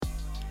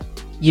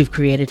You've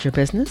created your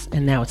business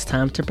and now it's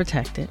time to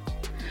protect it.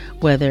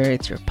 Whether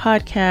it's your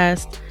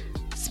podcast,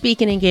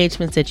 speaking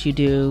engagements that you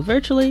do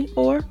virtually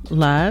or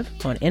live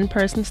on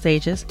in-person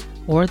stages,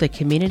 or the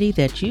community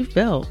that you've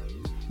built,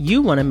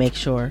 you want to make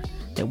sure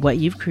that what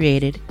you've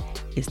created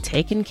is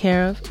taken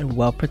care of and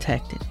well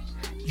protected.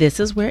 This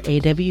is where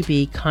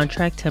AWB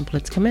contract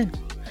templates come in.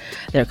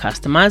 They're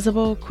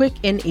customizable, quick,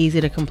 and easy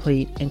to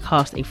complete, and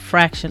cost a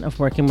fraction of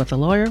working with a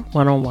lawyer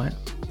one-on-one.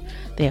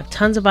 They have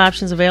tons of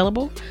options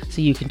available,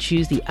 so you can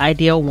choose the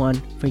ideal one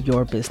for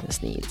your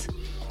business needs.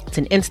 It's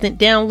an instant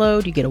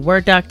download. You get a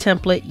Word doc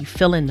template, you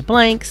fill in the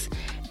blanks,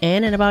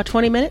 and in about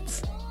 20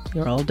 minutes,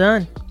 you're all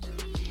done.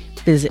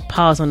 Visit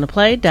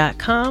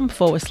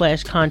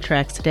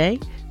pauseontheplay.com/contracts today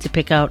to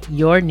pick out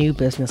your new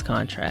business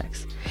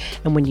contracts.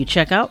 And when you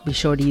check out, be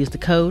sure to use the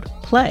code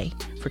PLAY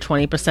for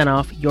 20%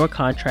 off your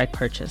contract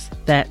purchase.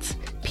 That's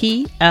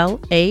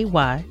PLAY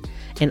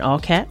in all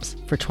caps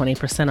for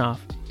 20%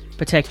 off.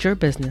 Protect your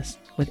business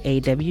with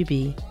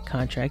AWB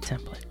contract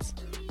templates.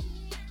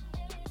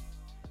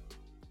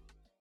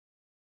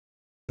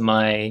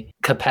 My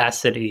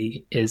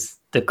capacity is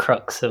the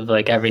crux of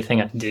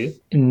everything I do.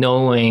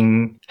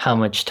 Knowing how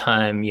much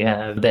time you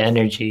have, the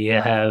energy you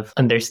have,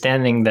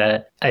 understanding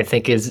that I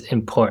think is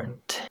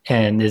important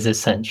and is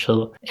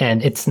essential.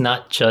 And it's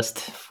not just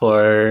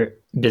for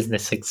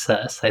business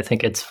success. I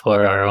think it's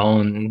for our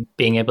own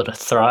being able to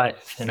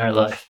thrive in our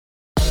life.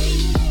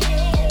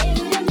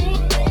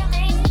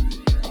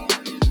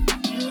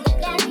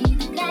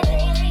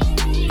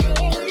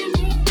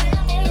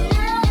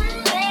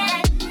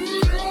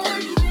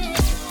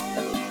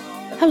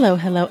 Hello,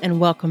 and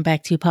welcome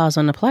back to Pause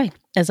on the Play.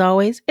 As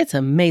always, it's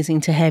amazing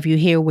to have you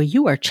here where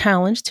you are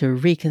challenged to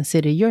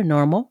reconsider your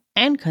normal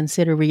and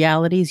consider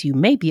realities you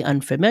may be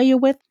unfamiliar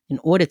with in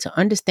order to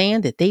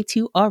understand that they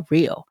too are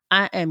real.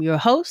 I am your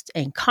host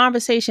and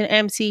conversation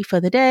MC for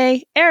the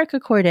day, Erica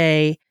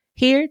Corday,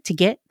 here to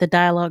get the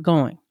dialogue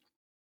going.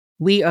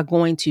 We are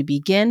going to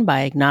begin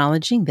by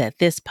acknowledging that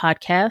this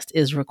podcast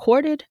is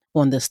recorded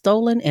on the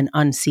stolen and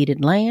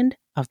unceded land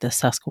of the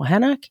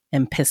Susquehannock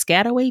and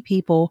Piscataway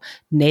people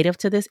native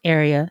to this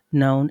area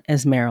known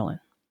as Maryland.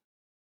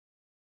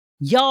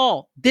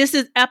 Y'all, this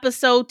is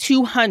episode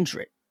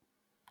 200.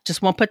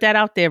 Just want to put that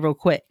out there real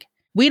quick.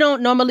 We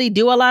don't normally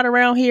do a lot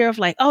around here of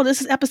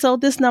this is episode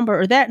this number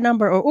or that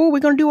number, or we're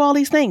going to do all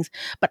these things.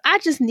 But I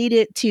just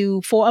needed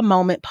to, for a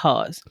moment,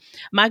 pause.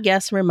 My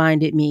guest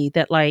reminded me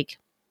that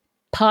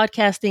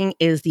podcasting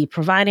is the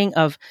providing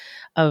of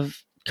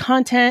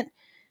content,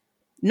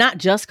 not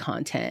just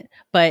content,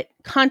 but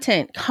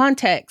content,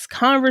 context,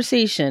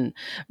 conversation,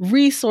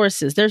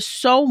 resources. There's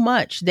so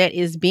much that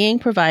is being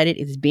provided.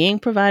 It's being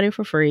provided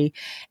for free.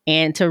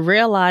 And to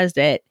realize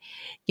that,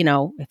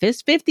 if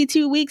it's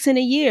 52 weeks in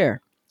a year,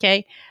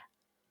 okay,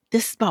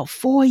 this is about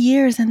 4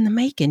 years in the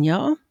making,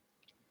 y'all.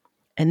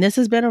 And this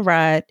has been a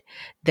ride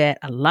that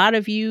a lot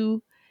of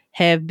you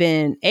have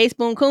been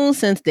A-Spoon Coon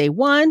since day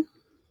one.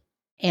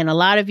 And a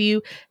lot of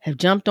you have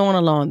jumped on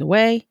along the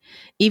way.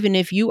 Even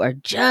if you are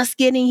just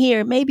getting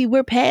here, maybe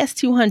we're past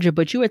 200,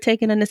 but you are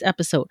taking in this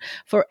episode.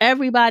 For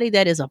everybody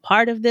that is a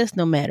part of this,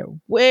 no matter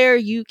where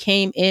you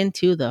came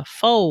into the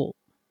fold,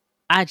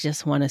 I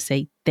just want to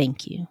say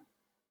thank you.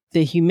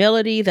 The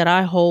humility that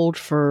I hold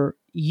for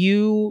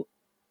you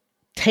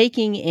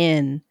taking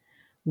in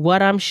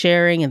what I'm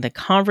sharing and the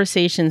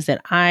conversations that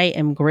I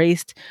am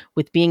graced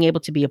with being able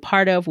to be a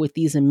part of with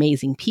these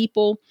amazing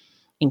people,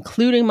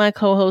 including my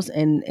co-hosts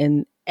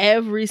and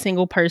every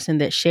single person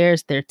that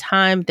shares their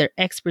time, their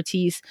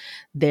expertise,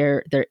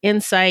 their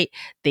insight.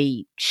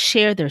 They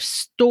share their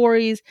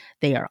stories.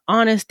 They are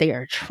honest. They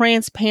are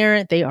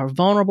transparent. They are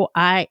vulnerable.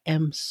 I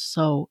am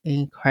so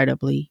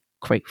incredibly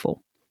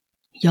grateful.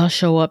 Y'all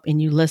show up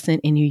and you listen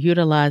and you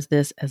utilize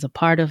this as a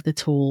part of the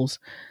tools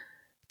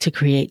to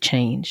create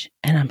change.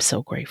 And I'm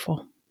so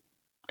grateful.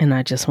 And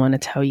I just want to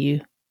tell you,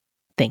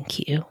 thank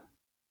you.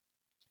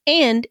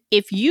 And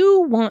if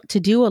you want to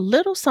do a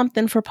little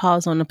something for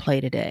Pause on the Play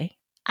today,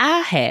 I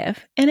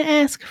have an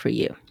ask for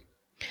you.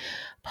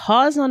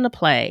 Pause on the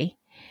Play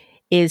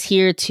is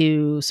here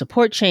to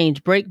support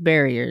change, break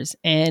barriers,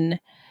 and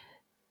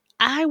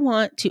I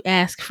want to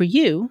ask for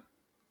you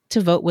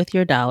to vote with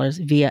your dollars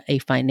via a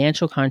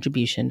financial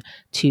contribution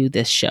to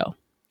this show.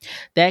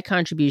 That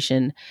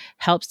contribution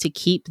helps to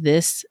keep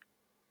this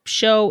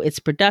show, its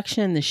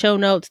production, the show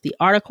notes, the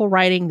article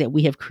writing that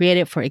we have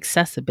created for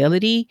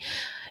accessibility.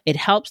 It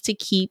helps to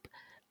keep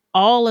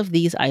all of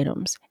these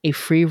items a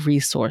free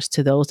resource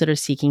to those that are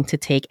seeking to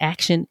take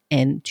action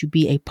and to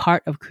be a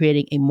part of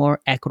creating a more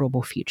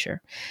equitable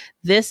future.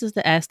 This is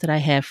the ask that I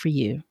have for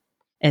you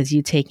as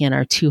you take in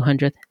our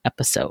 200th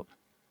episode.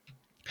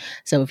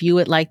 So if you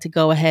would like to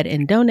go ahead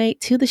and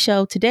donate to the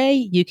show today,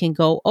 you can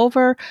go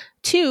over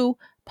to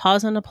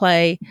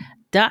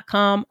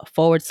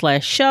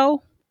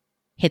pauseontheplay.com/show,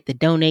 hit the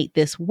donate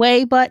this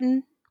way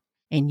button,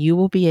 and you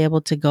will be able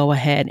to go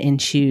ahead and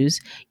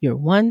choose your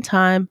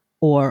one-time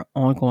or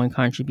ongoing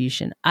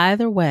contribution.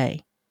 Either way,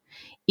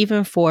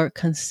 even for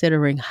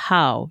considering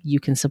how you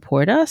can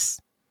support us,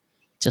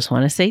 just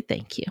want to say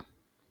thank you.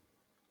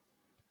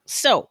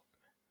 So,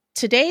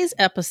 today's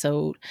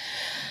episode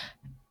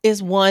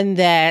is one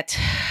that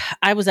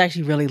I was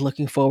actually really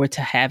looking forward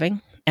to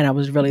having. And I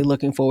was really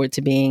looking forward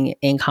to being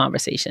in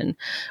conversation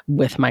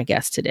with my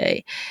guest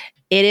today.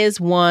 It is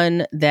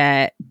one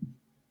that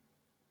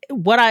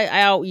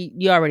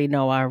you already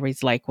know I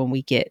always like when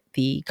we get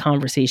the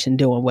conversation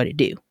doing what it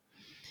do.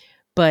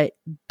 But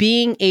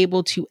being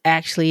able to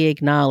actually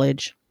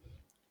acknowledge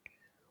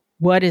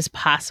what is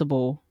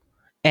possible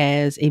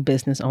as a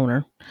business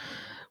owner,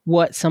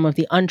 what some of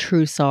the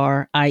untruths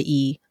are,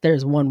 i.e.,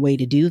 there's one way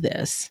to do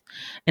this,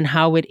 and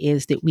how it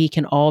is that we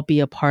can all be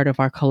a part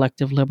of our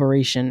collective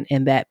liberation,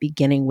 and that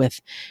beginning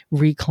with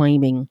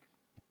reclaiming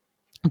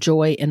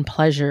joy and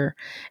pleasure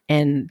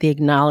and the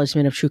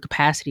acknowledgement of true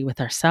capacity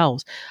with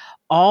ourselves.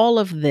 All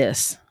of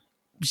this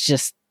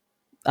just,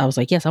 I was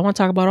like, yes, I want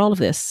to talk about all of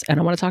this, and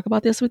I want to talk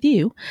about this with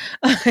you.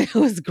 It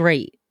was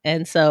great.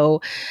 And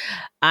so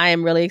I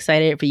am really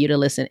excited for you to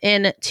listen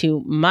in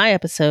to my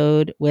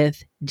episode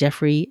with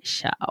Jeffrey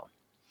Shiau.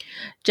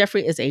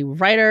 Jeffrey is a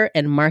writer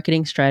and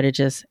marketing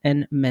strategist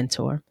and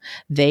mentor.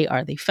 They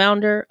are the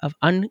founder of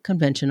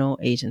Unconventional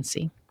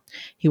Agency.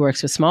 He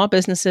works with small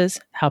businesses,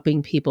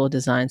 helping people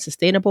design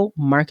sustainable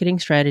marketing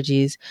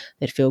strategies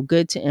that feel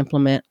good to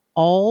implement,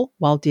 all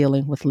while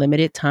dealing with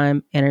limited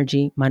time,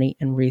 energy, money,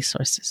 and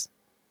resources.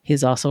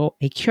 He's also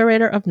a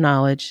curator of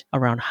knowledge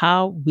around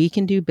how we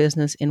can do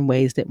business in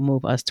ways that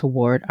move us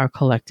toward our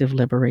collective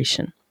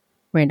liberation.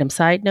 Random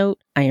side note,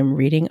 I am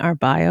reading our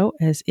bio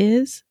as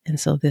is, and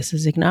so this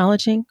is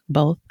acknowledging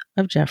both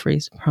of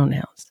Jeffrey's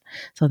pronouns.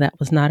 So that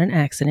was not an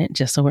accident,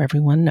 just so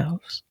everyone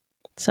knows.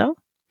 So,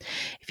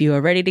 if you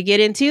are ready to get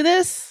into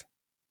this,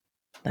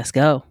 let's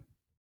go.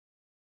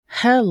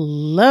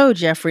 Hello,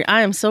 Jeffrey.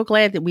 I am so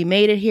glad that we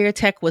made it here.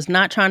 Tech was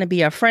not trying to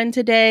be our friend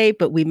today,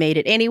 but we made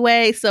it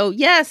anyway. So,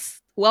 yes,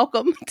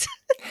 welcome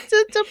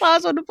to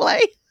Pause on the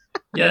Play.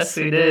 Yes,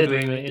 we did.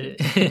 We made it.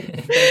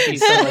 Thank you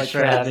so much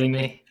for having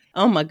me.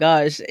 Oh my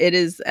gosh, it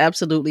is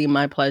absolutely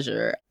my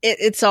pleasure.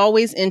 It's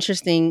always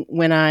interesting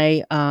when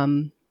I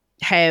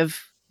have,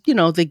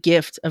 the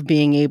gift of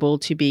being able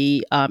to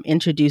be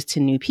introduced to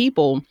new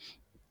people.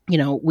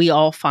 We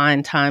all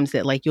find times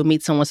that like you'll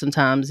meet someone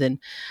sometimes and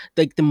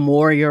like the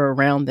more you're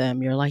around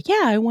them, you're like,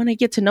 yeah, I want to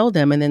get to know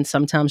them. And then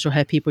sometimes you'll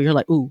have people you're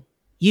like, ooh,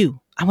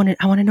 I want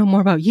to know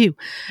more about you.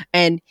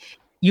 And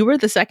you were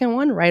the second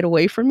one right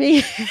away from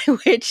me,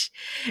 which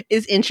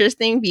is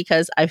interesting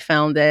because I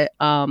found that,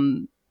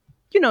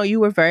 you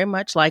were very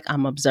much like,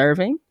 I'm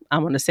observing. I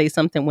want to say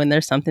something when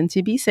there's something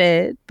to be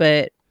said,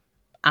 but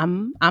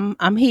I'm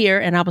here.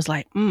 And I was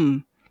like,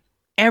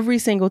 every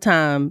single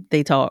time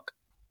they talk,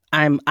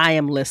 I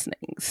am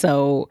listening.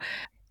 So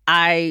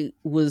I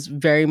was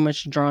very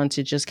much drawn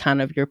to just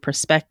kind of your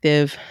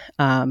perspective,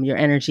 your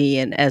energy.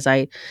 And as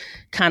I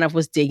kind of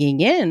was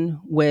digging in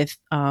with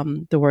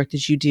the work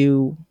that you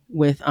do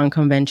with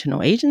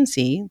Unconventional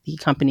Agency, the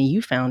company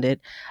you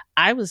founded,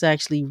 I was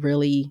actually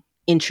really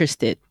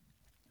interested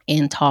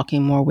in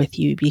talking more with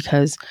you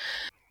because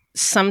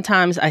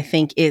sometimes I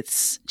think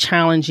it's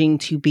challenging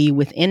to be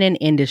within an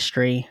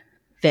industry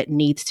that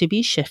needs to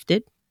be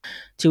shifted,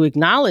 to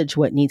acknowledge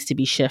what needs to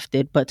be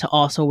shifted, but to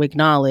also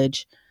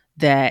acknowledge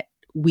that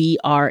we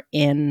are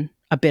in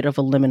a bit of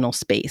a liminal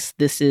space.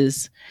 This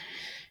is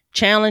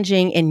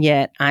challenging, and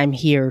yet I'm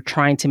here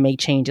trying to make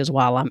changes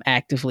while I'm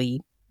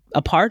actively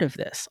a part of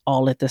this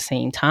all at the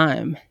same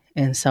time.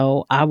 And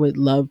so I would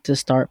love to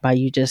start by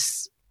you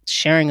just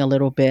sharing a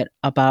little bit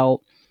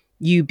about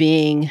you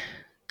being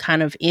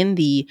kind of in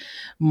the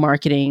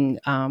marketing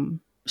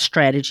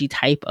strategy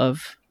type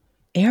of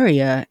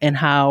area and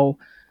how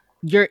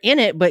you're in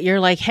it, but you're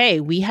like,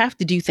 hey, we have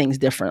to do things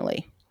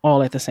differently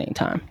all at the same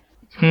time.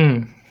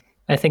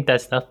 I think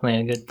that's definitely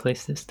a good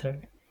place to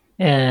start.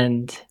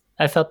 And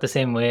I felt the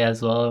same way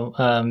as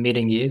well,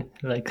 meeting you,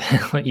 like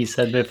what you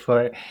said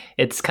before.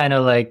 It's kind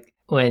of like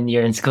when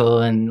you're in school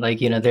and like,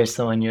 there's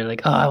someone you're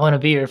like, oh, I want to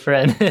be your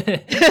friend.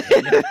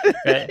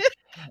 Right.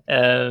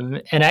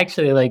 And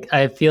actually, like,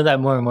 I feel that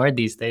more and more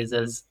these days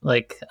as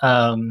like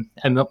I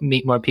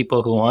meet more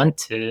people who want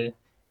to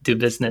do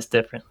business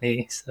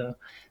differently. So,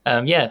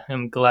 yeah,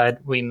 I'm glad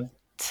we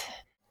met.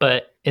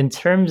 But in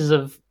terms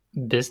of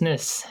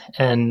business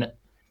and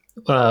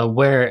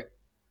where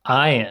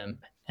I am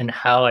and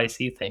how I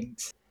see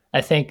things,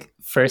 I think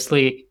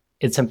firstly,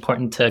 it's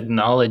important to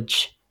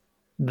acknowledge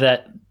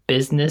that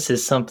business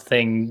is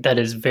something that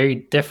is very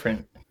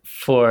different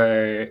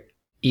for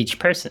each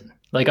person.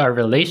 Like our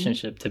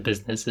relationship to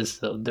business is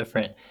so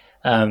different.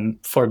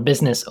 For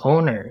business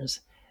owners,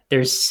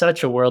 there's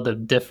such a world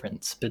of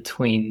difference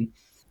between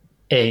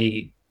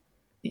a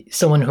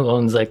someone who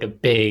owns like a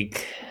big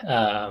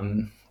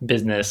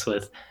business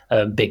with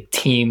a big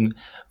team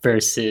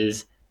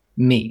versus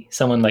me.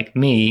 Someone like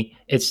me,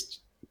 it's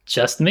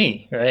just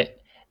me, right?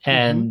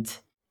 And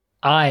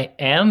I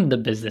am the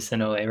business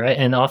in a way, right?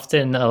 And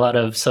often a lot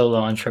of solo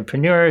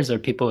entrepreneurs or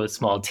people with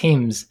small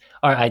teams,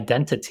 our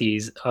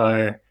identities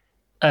are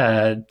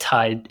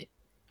tied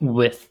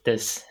with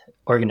this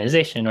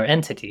organization or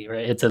entity,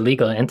 right? It's a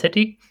legal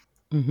entity,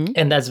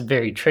 and that's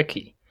very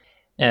tricky.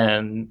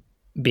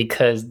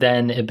 because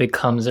then it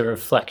becomes a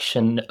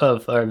reflection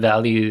of our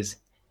values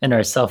and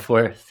our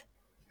self-worth,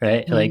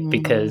 right? Like,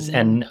 because, Mm,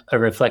 and a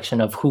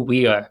reflection of who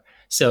we are.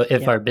 So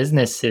if yep. our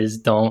businesses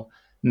don't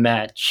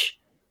match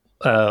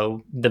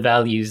the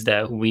values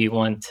that we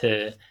want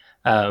to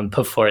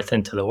put forth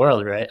into the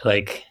world, right?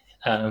 Like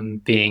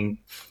being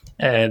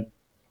uh,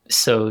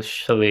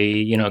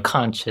 socially,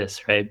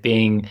 conscious, right?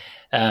 Being,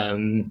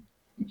 um,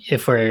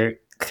 if we're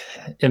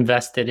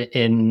invested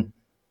in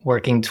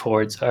working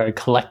towards our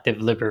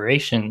collective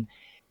liberation,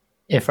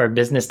 if our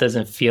business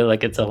doesn't feel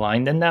like it's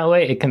aligned in that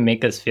way, it can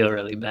make us feel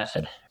really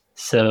bad.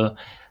 So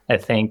I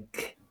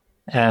think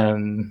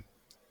um,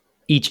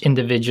 each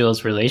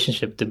individual's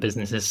relationship to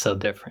business is so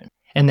different.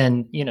 And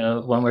then,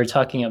 when we're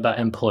talking about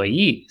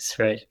employees,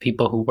 right?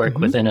 People who work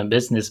Hmm. within a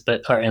business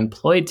but are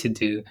employed to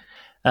do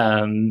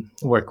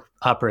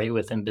operate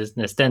within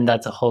business, then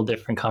that's a whole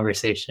different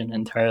conversation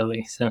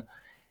entirely. So,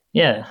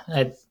 yeah,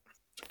 I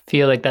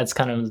feel like that's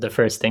kind of the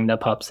first thing that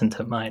pops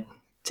into mind,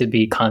 to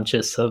be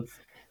conscious of.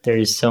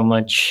 There's so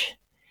much,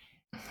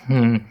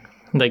 hmm,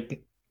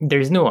 like,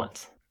 there's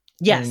nuance.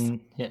 Yes, And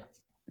yeah,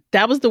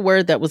 that was the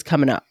word that was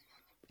coming up.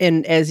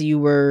 And as you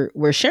were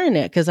sharing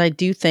that, because I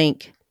do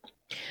think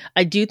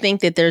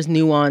that there's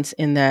nuance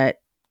in that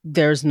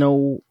there's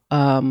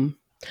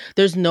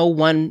there's no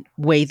one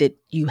way that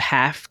you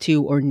have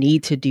to or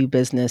need to do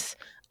business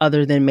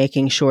other than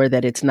making sure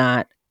that it's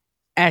not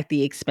at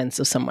the expense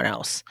of someone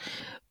else.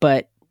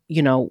 But,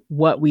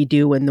 what we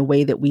do and the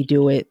way that we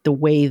do it, the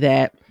way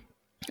that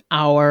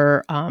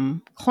our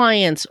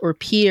clients or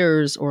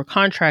peers or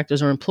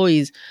contractors or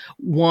employees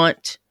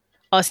want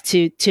us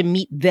to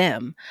meet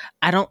them.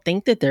 I don't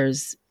think that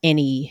there's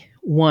any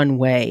one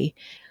way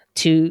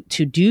to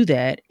do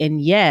that, and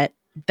yet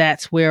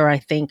that's where I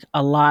think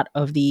a lot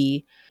of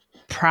the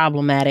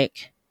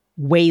problematic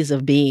ways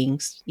of being,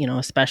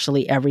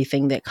 especially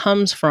everything that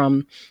comes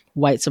from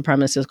white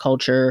supremacist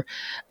culture,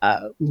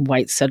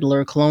 white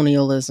settler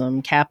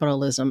colonialism,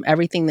 capitalism,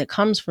 everything that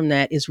comes from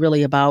that is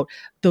really about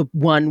the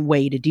one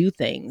way to do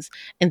things.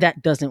 And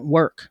that doesn't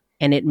work.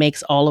 And it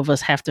makes all of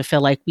us have to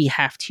feel like we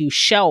have to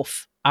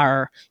shelf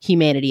our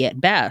humanity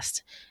at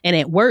best, and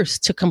at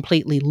worst, to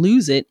completely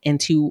lose it and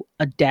to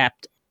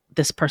adapt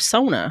this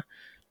persona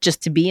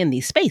just to be in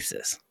these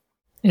spaces.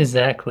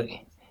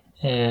 exactly.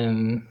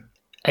 Um,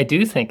 I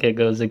do think it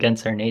goes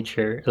against our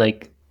nature,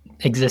 like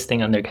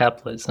existing under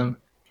capitalism.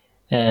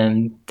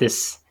 And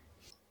this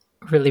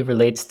really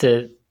relates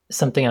to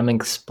something I'm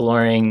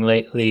exploring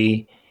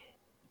lately.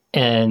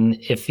 And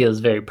it feels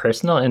very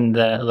personal in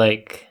that,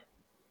 like,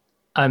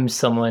 I'm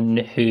someone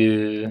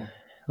who,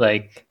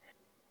 like,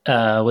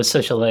 was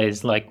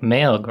socialized like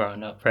male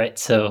growing up, right?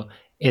 So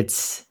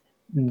it's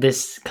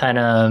this kind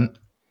of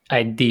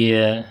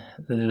idea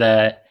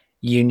that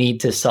you need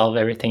to solve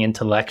everything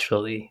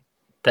intellectually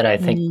that I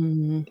think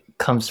Mm,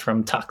 comes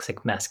from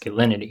toxic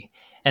masculinity.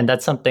 And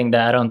that's something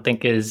that I don't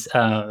think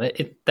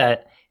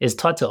that is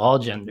taught to all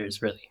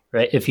genders, really,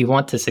 right? If you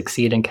want to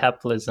succeed in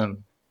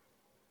capitalism,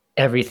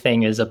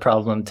 everything is a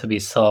problem to be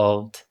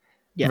solved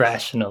yes.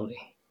 rationally.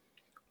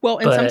 Well,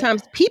 and But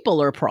sometimes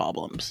people are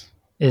problems.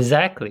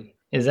 exactly,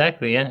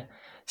 yeah.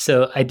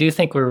 So I do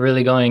think we're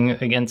really going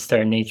against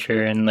our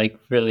nature and, like,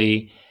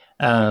 really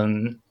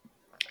um,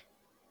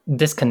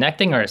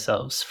 disconnecting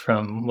ourselves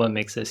from what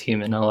makes us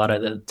human a lot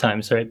of the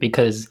times, right?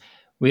 Because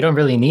we don't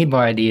really need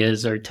more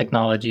ideas or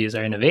technologies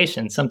or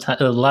innovations. Sometimes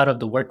a lot of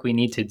the work we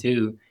need to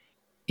do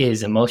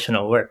is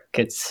emotional work.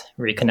 It's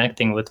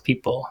reconnecting with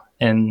people.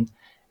 And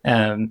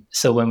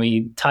so when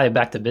we tie it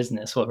back to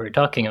business, what we're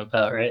talking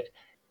about, right?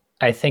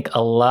 I think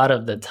a lot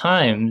of the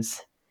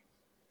times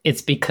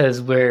it's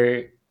because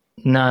we're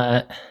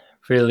not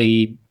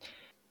really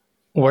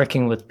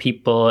working with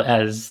people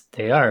as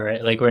they are,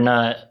 right? Like, we're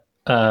not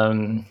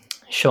um,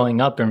 showing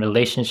up in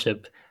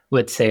relationship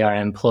with, say, our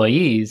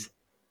employees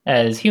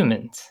as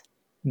humans.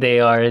 They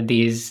are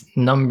these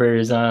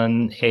numbers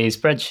on a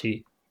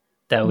spreadsheet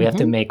that we have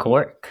to Hmm. make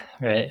work,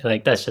 right?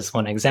 Like, that's just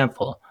one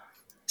example.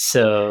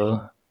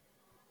 So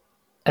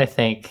I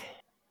think,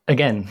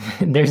 again,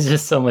 there's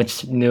just so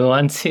much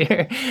nuance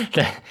here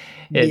that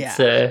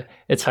Yeah.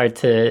 it's hard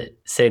to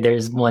say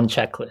there's one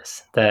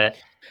checklist that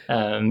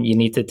you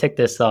need to tick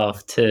this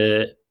off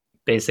to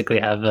basically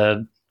have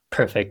a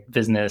perfect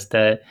business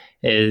that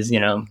is,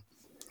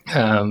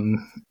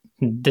 um,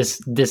 this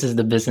is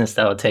the business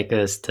that will take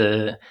us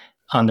to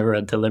on the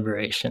road to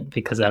liberation,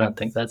 because I don't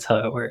think that's how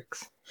it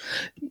works.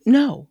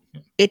 No,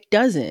 it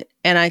doesn't.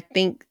 And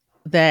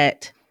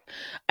that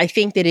I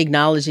think that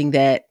acknowledging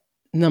that,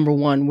 number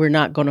one, we're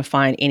not going to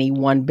find any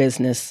one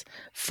business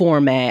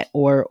format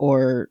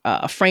or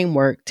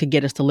framework to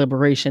get us to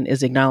liberation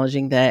is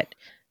acknowledging that,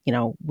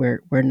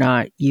 we're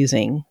not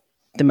using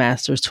the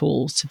master's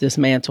tools to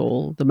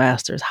dismantle the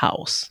master's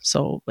house.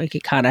 So like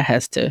it kind of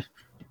has to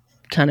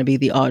kind of be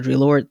the Audre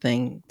Lorde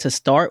thing to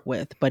start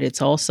with, but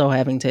it's also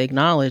having to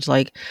acknowledge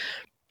like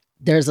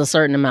there's a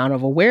certain amount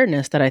of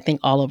awareness that I think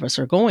all of us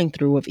are going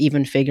through of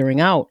even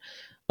figuring out,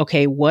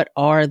 okay, what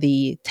are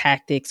the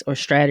tactics or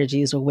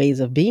strategies or ways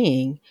of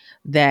being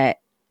that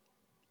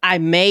I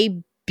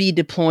may be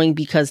deploying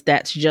because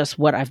that's just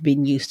what I've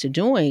been used to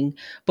doing,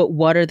 but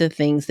what are the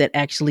things that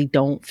actually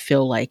don't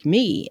feel like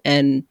me?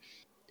 And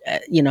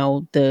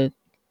the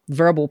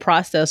verbal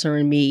processor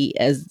in me,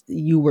 as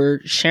you were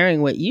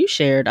sharing what you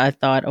shared, I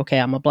thought, okay,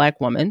 I'm a Black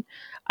woman.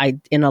 I,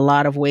 in a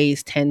lot of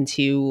ways, tend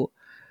to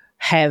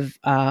have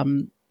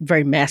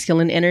very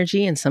masculine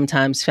energy, and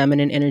sometimes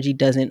feminine energy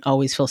doesn't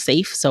always feel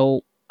safe.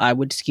 So I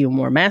would skew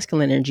more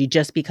masculine energy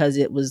just because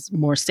it was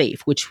more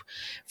safe, which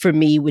for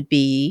me would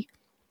be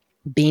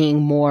being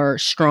more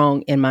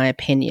strong in my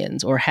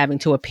opinions or having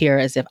to appear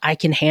as if I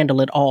can handle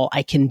it all,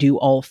 I can do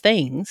all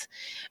things.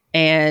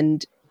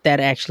 And that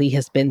actually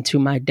has been to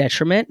my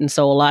detriment. And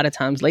so a lot of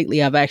times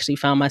lately, I've actually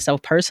found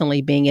myself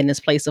personally being in this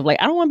place of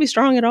like, I don't want to be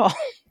strong at all.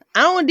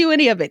 I don't want to do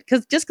any of it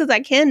because just because I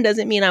can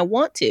doesn't mean I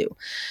want to.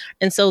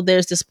 And so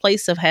there's this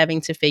place of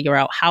having to figure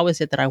out how is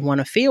it that I want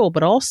to feel,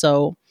 but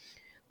also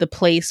the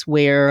place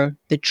where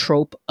the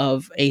trope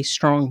of a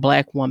strong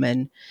Black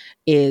woman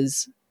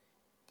is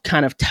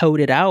kind of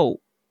toted out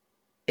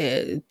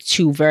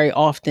to very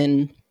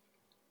often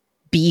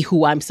be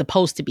who I'm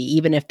supposed to be,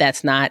 even if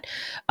that's not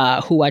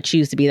who I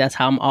choose to be. That's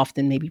how I'm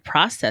often maybe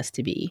processed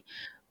to be.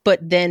 But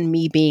then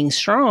me being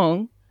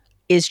strong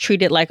is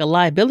treated like a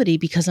liability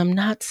because I'm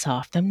not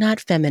soft, I'm not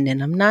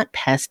feminine, I'm not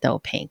pastel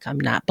pink, I'm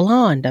not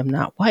blonde, I'm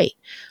not white.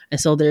 And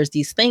so there's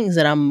these things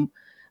that I'm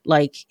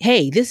like,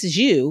 hey, this is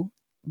you.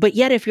 But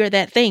yet if you're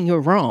that thing,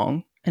 you're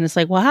wrong. And it's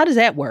like, well, how does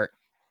that work?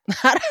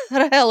 How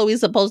the hell are we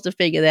supposed to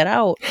figure that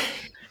out?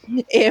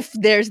 If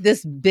there's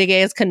this big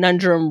ass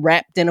conundrum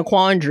wrapped in a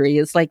quandary,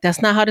 it's like,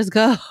 that's not how this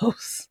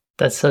goes.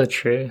 That's so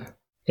true.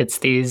 It's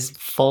these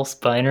false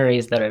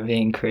binaries that are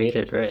being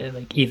created, right?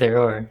 Like either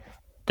or,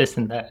 this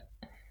and that.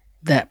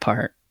 That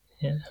part.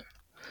 Yeah.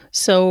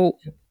 So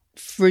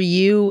for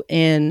you,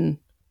 in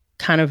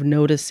kind of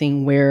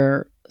noticing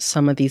where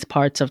some of these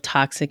parts of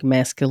toxic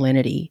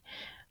masculinity,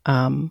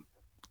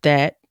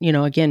 that,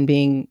 again,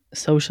 being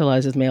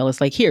socialized as male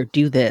is like, here,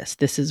 do this.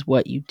 This is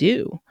what you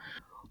do.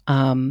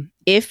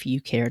 If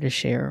you care to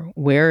share,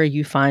 where are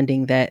you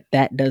finding that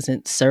that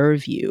doesn't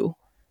serve you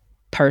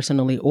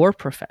personally or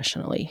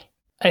professionally?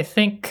 I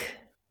think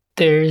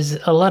there's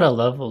a lot of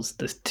levels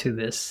to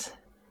this.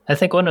 I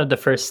think one of the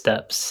first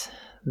steps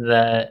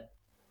that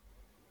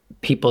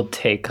people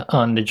take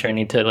on the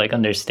journey to like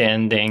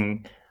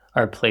understanding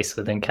our place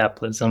within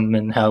capitalism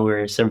and how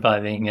we're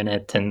surviving in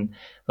it, and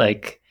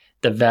like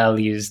the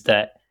values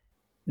that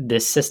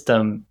this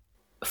system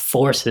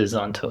forces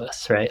onto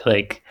us, right?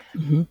 Like,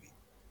 Mm-hmm.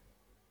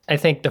 I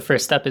think the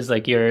first step is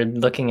like you're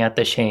looking at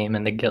the shame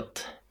and the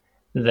guilt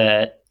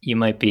that you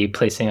might be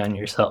placing on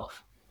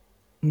yourself,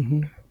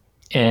 Mm-hmm.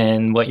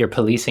 and what you're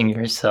policing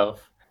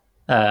yourself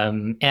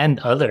and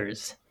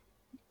others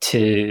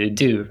to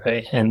do,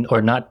 right? And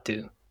or not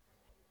do.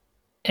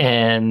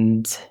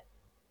 And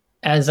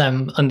as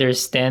I'm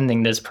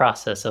understanding this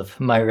process of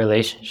my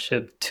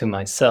relationship to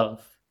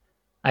myself,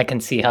 I can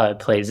see how it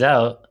plays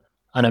out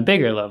on a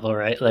bigger level,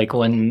 right? Like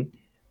when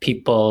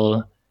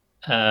people,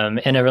 and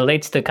it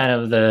relates to kind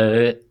of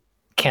the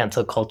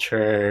cancel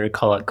culture,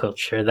 call out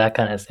culture, that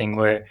kind of thing,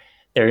 where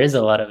there is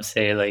a lot of,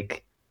 say,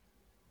 like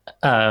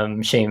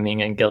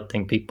shaming and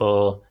guilting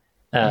people.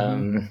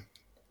 Mm-hmm.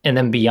 And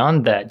then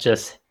beyond that,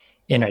 just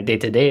in our day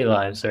to day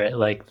lives, right?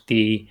 Like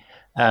the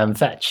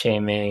fat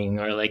shaming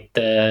or like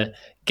the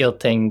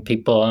guilting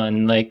people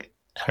on, like,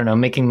 I don't know,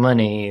 making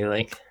money.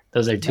 Like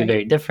those are two Right.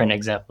 very different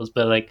examples,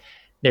 but like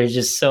there's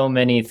just so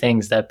many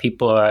things that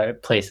people are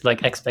placed,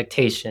 like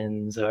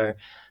expectations or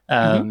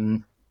Mm-hmm.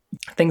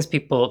 things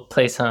people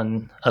place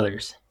on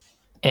others.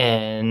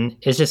 And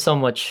it's just so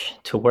much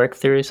to work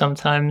through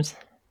sometimes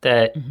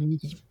that Mm-hmm.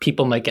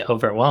 people might get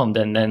overwhelmed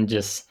and then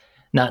just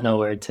not know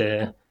where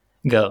to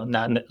go,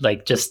 not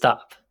like just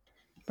stop,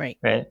 Right.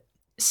 right?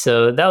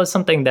 So that was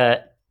something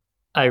that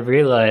I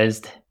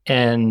realized,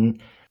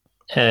 and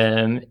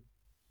um,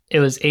 it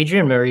was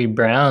Adrienne Marie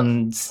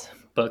Brown's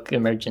book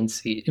Emergent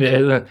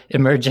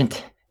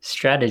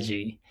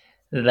Strategy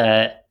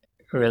that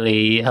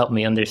really helped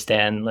me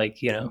understand, like,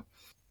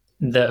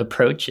 the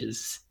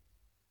approaches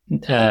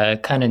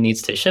kind of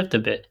needs to shift a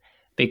bit,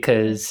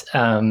 because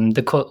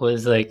the quote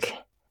was like,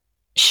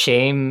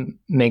 shame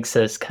makes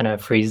us kind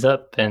of freeze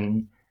up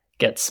and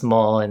get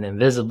small and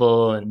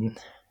invisible, and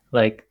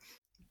like,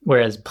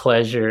 whereas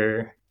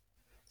pleasure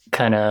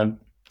kind of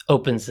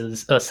opens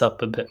us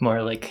up a bit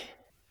more. Like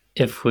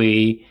if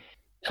we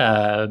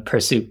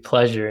pursue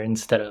pleasure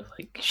instead of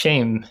like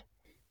shame,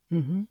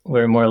 Mm-hmm.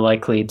 we're more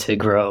likely to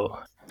grow.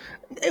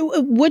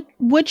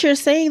 What you're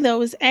saying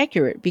though is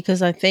accurate,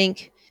 because I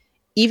think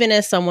even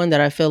as someone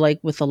that I feel like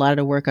with a lot of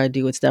the work I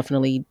do, it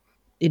definitely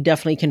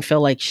can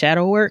feel like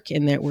shadow work,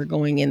 and that we're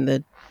going in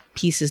the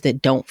pieces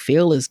that don't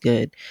feel as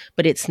good,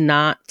 but it's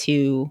not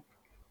to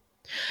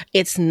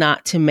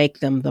make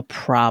them the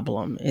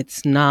problem.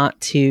 It's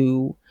not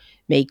to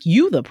make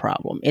you the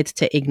problem. It's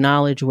to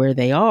acknowledge where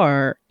they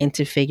are and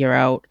to figure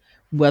out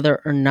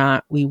whether or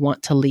not we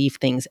want to leave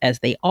things as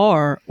they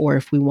are, or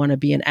if we want to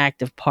be an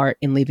active part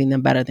in leaving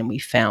them better than we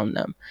found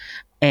them.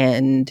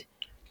 And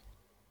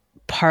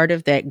part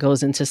of that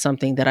goes into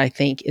something that I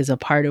think is a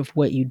part of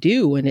what you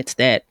do, and it's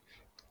that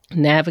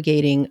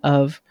navigating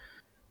of,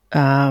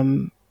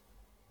 let's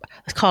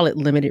call it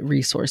limited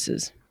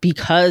resources,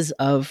 because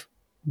of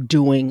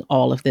doing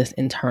all of this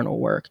internal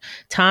work,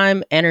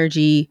 time,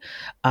 energy,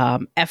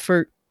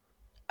 effort.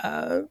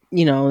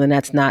 And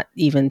that's not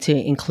even to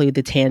include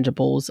the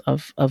tangibles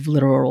of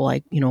literal,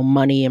 like,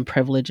 money and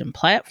privilege and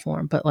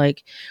platform. But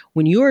like,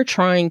 when you are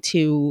trying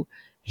to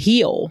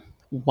heal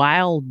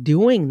while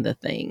doing the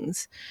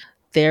things,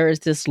 there is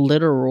this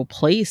literal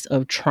place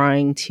of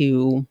trying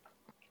to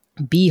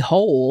be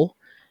whole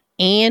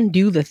and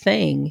do the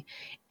thing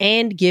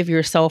and give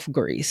yourself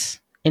grace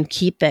and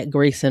keep that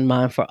grace in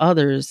mind for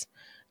others,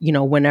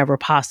 whenever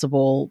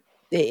possible,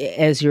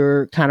 as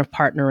you're kind of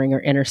partnering or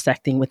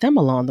intersecting with them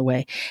along the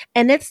way.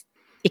 And it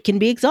can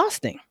be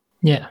exhausting.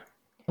 Yeah.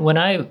 When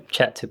I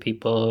chat to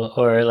people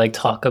or like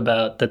talk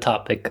about the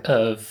topic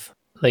of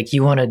like,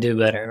 you want to do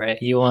better,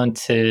 right? You want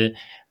to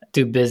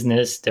do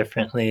business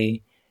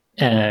differently.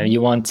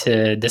 You want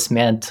to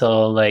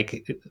dismantle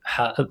like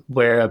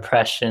where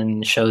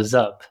oppression shows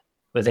up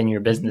within your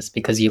business,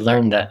 because you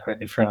learned that,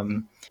 right,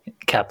 from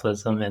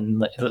capitalism and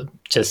like,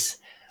 just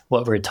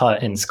what we're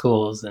taught in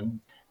schools and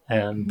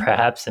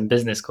perhaps in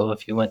business school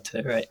if you went to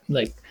it, right?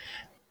 Like,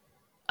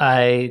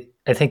 I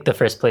think the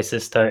first place to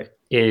start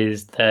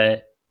is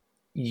that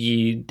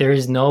there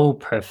is no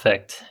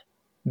perfect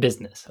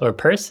business or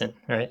person,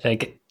 right?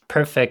 Like,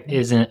 perfect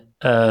isn't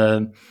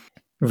a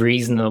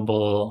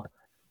reasonable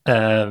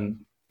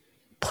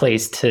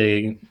place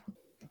to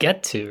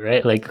get to,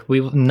 right? Like,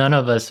 none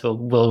of us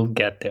will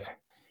get there.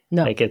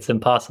 No. Like, it's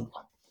impossible.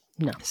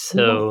 No.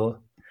 So,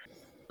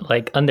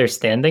 like,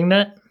 understanding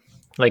that,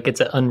 like,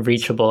 it's an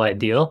unreachable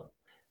ideal,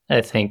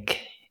 I think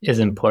is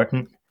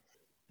important.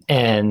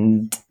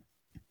 And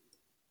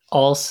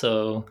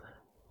also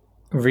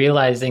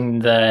realizing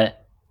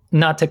that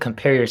not to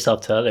compare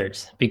yourself to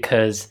others,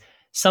 because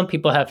some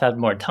people have had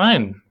more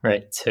time,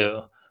 right,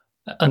 to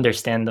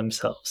understand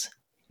themselves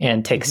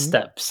and take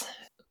steps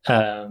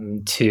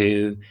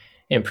to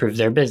improve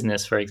their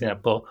business, for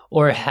example,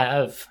 or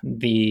have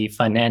the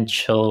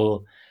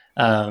financial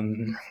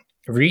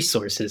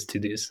resources to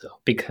do so.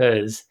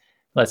 Because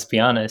let's be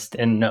honest,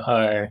 in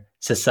our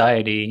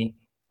society,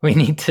 we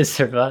need to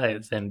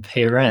survive and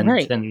pay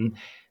rent and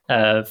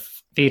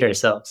feed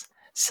ourselves.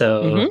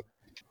 So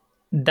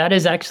that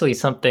is actually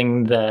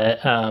something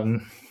that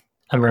I'm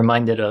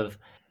reminded of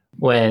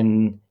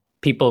when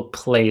people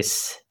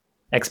place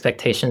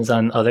expectations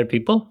on other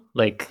people,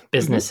 like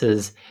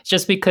businesses.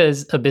 Just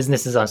because a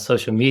business is on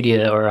social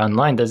media or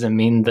online doesn't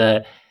mean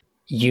that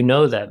you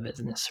know that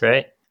business,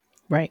 right?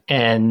 Right.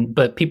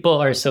 But people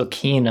are so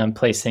keen on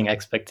placing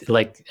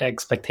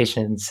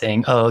expectations,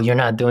 saying, "Oh, you're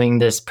not doing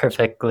this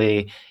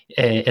perfectly.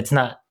 It's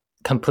not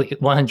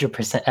complete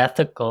 100%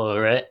 ethical,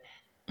 right?"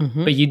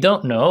 But you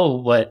don't know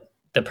what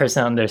the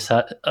person on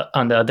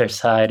the other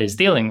side is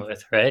dealing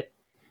with, right?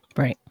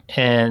 Right.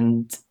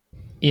 And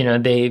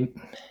they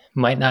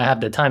might not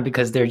have the time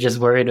because they're just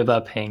worried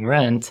about paying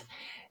rent.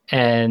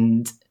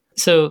 And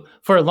so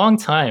for a long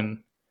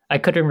time, I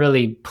couldn't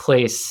really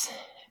put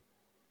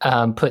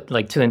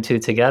like two and two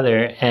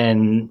together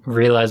and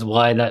realize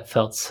why that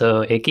felt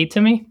so icky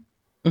to me.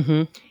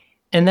 And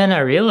then I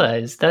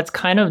realized that's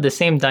kind of the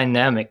same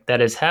dynamic that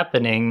is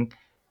happening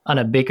on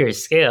a bigger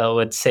scale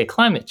with, say,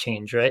 climate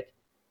change, right?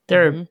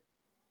 There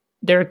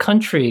are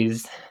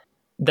countries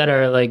that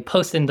are like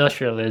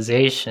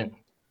post-industrialization,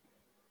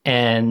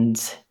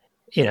 and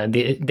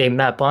they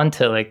map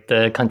onto like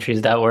the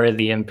countries that were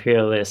the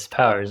imperialist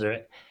powers,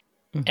 right?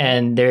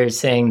 And they're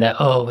saying that,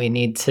 oh, we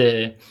need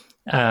to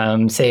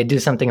say do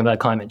something about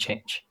climate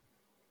change.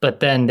 But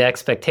then the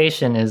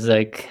expectation is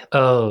like,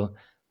 oh,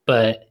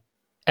 but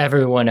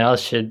everyone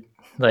else should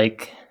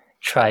like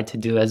try to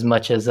do as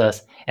much as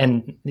us.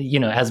 And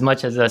as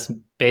much as us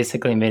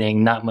basically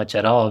meaning not much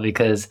at all,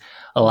 because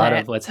a lot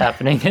of what's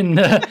happening in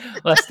the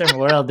Western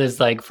world is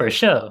like for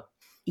show.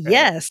 Right?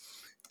 Yes.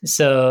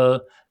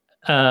 So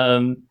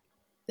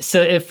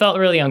it felt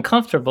really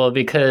uncomfortable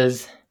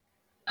because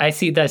I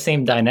see that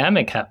same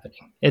dynamic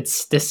happening.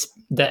 It's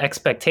the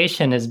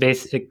expectation is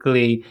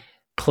basically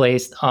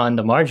placed on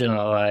the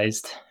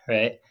marginalized,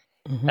 right?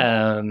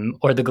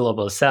 Or the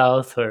global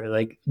south, or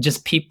like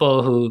just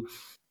people who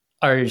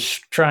are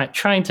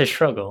trying to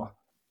struggle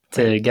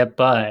to get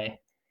by.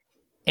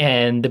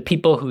 And the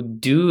people who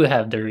do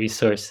have the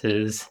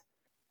resources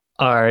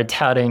are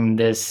touting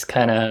this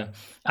kind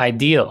of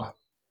ideal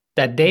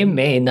that they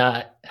may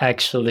not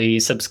actually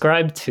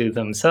subscribe to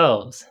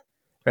themselves,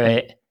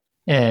 right?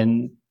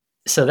 And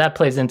so that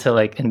plays into,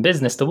 like, in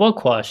business, the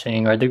woke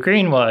washing or the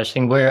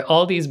greenwashing, where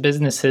all these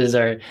businesses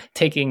are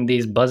taking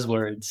these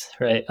buzzwords,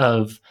 right,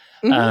 of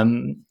we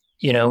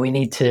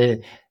need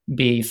to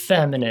be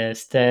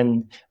feminist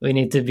and we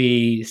need to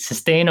be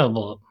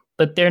sustainable,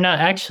 but they're not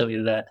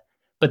actually that,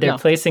 but they're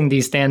placing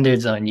these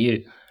standards on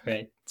you,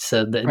 right?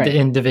 So the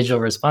individual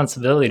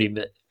responsibility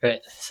bit,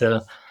 right?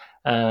 So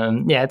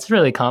it's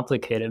really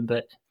complicated,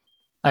 but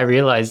I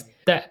realized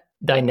that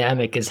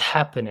dynamic is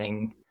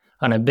happening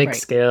on a big Right.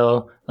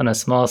 scale, on a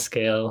small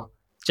scale,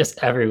 just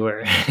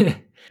everywhere.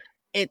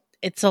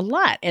 It's a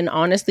lot. And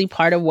honestly,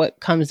 part of what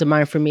comes to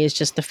mind for me is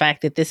just the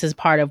fact that this is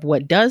part of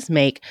what does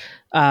make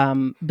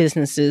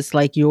businesses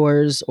like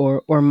yours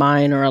or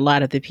mine or a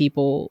lot of the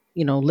people,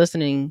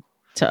 listening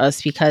to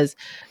us, because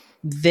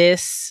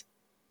this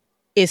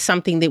is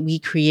something that we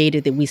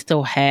created that we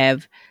still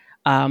have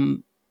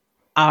um,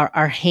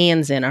 our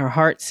hands in, our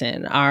hearts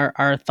in,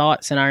 our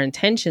thoughts and our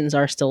intentions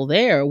are still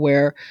there,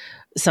 where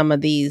some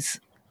of these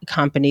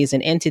companies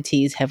and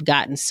entities have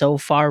gotten so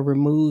far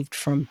removed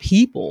from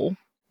people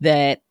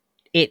that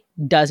it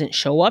doesn't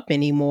show up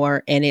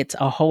anymore, and it's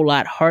a whole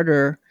lot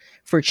harder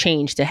for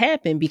change to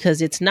happen,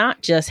 because it's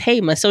not just,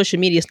 hey, my social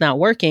media is not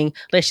working,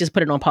 let's just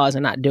put it on pause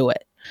and not do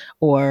it,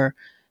 or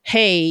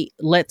hey,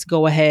 let's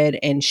go ahead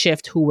and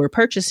shift who we're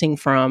purchasing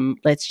from,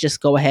 let's just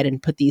go ahead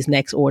and put these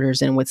next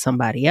orders in with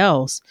somebody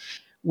else,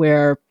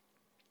 where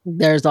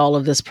there's all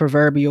of this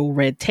proverbial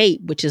red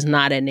tape, which is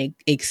not an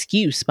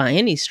excuse by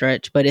any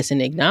stretch, but it's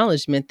an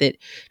acknowledgement that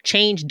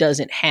change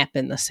doesn't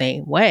happen the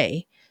same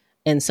way.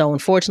 And so,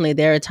 unfortunately,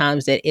 there are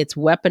times that it's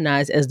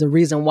weaponized as the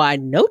reason why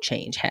no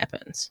change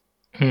happens,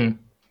 Hmm.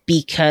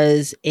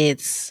 because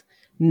it's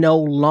no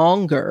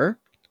longer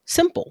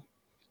simple.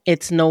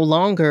 It's no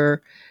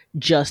longer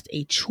just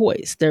a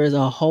choice. There's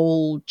a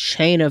whole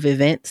chain of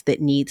events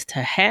that needs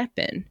to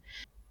happen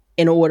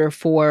in order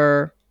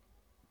for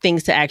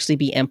things to actually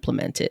be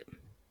implemented,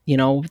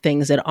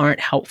 things that aren't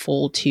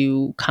helpful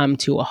to come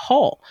to a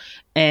halt.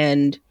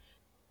 And,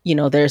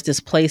 there's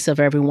this place of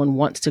everyone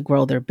wants to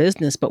grow their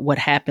business, but what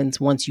happens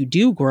once you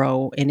do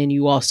grow, and then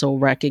you also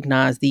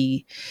recognize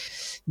the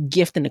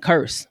gift and the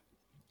curse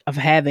of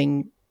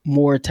having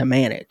more to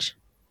manage,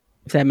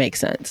 if that makes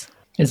sense.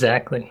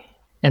 Exactly.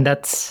 And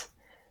that's,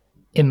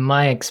 in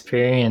my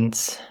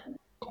experience,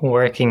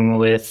 working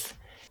with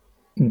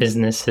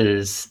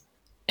businesses,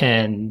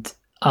 and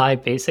I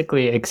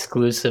basically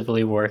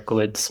exclusively work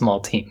with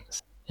small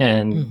teams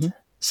and Mm-hmm.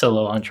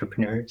 solo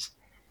entrepreneurs.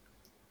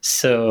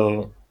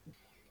 So,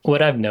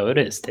 what I've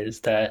noticed is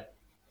that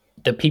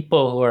the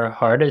people who are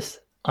hardest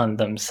on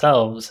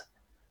themselves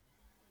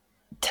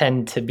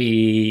tend to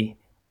be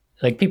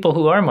like people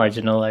who are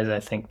marginalized, I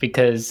think,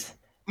 because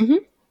Mm-hmm.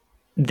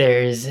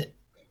 there's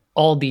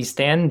all these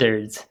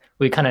standards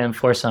we kind of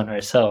enforce on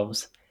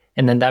ourselves,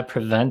 and then that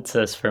prevents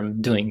us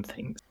from doing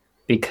things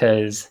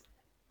because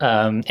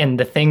and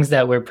the things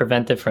that we're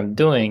prevented from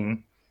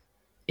doing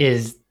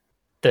is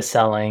the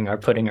selling or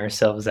putting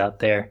ourselves out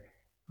there,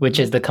 which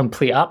is the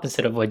complete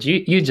opposite of what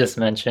you just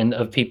mentioned,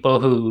 of people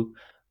who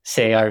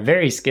say are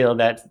very skilled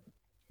at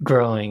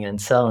growing and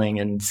selling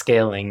and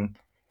scaling,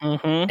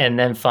 Mm-hmm. and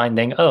then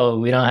finding, oh,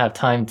 we don't have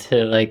time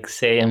to, like,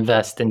 say,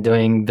 invest in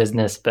doing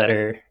business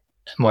better,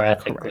 more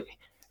Correct. ethically,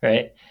 right?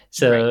 Right.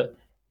 So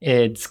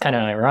it's kind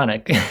of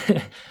ironic.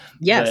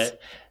 Yes.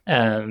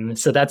 But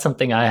so that's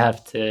something I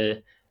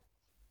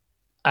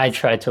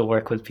try to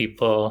work with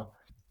people,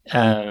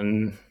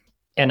 um,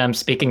 and I'm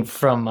speaking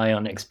from my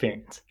own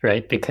experience,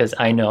 right? Because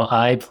I know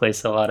I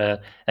place a lot of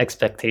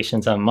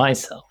expectations on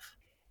myself,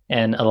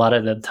 and a lot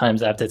of the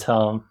times I have to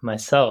tell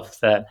myself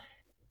that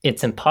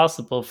it's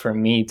impossible for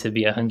me to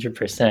be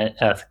 100%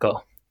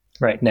 ethical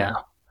right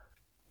now,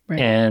 Right.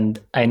 and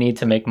I need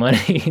to make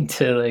money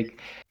to, like,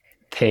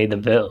 pay the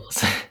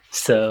bills.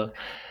 So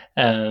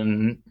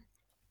um,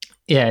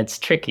 yeah, it's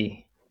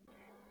tricky.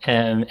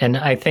 And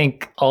I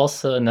think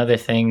also another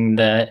thing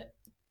that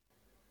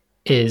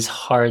is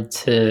hard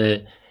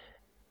to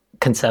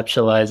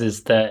conceptualize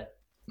is that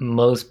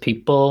most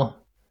people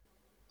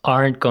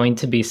aren't going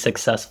to be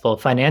successful,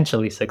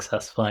 financially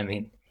successful, I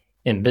mean,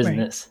 in Right.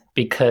 business,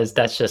 because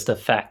that's just a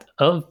fact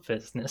of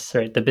business,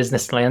 right? The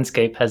business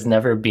landscape has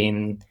never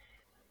been,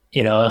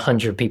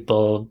 100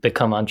 people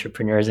become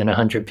entrepreneurs and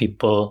 100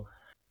 people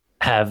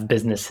have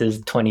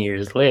businesses 20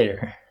 years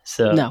later.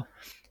 So No.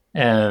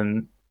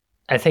 um,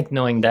 I think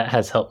knowing that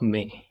has helped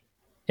me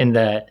in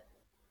that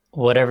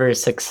whatever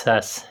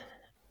success,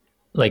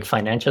 like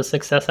financial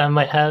success I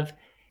might have,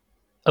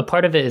 a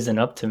part of it isn't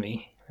up to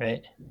me,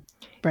 right?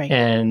 Right.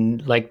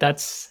 And, like,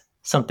 that's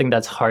something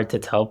that's hard to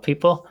tell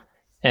people.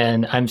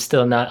 And I'm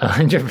still not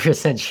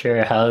 100%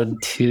 sure how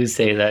to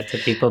say that to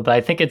people, but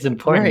I think it's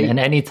important. Right. And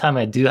anytime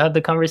I do have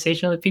the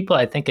conversation with people,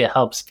 I think it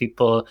helps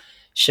people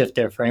shift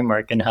their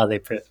framework and how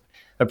they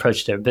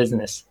approach their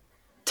business,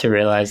 to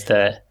realize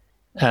that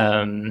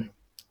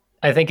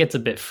I think it's a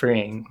bit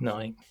freeing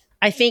knowing.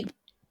 I think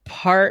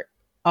part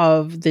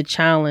of the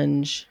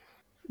challenge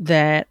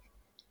that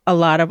a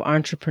lot of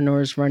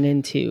entrepreneurs run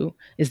into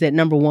is that,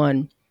 number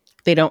one,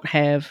 they don't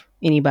have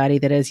anybody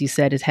that, as you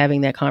said, is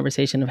having that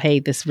conversation of, hey,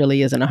 this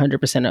really isn't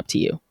 100% up to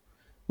you,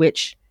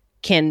 which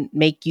can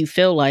make you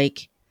feel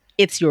like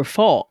it's your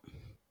fault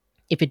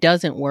if it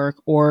doesn't work,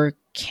 or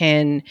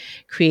can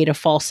create a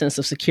false sense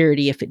of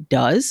security if it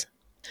does.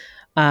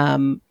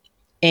 Um,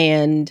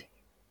 and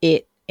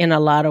it, in a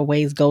lot of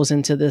ways, goes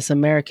into this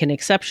American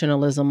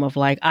exceptionalism of,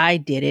 like, I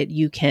did it,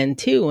 you can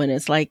too. And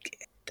it's like,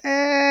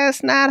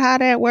 that's not how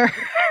that works.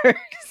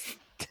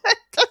 That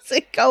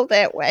doesn't go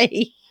that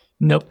way.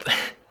 Nope.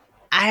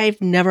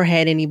 I've never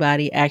had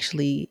anybody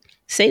actually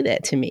say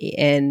that to me.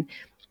 And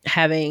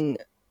having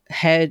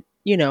had,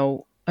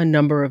 a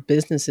number of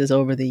businesses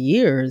over the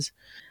years,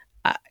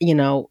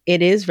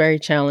 it is very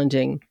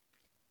challenging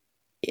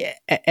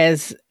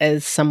as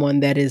someone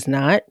that is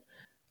not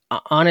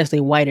honestly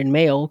white and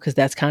male, because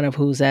that's kind of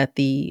who's at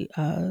the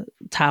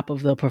top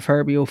of the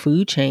proverbial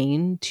food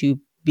chain, to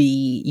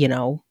be,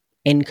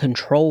 in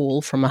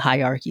control from a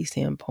hierarchy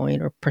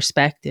standpoint or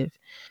perspective,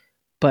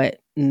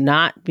 but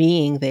not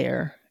being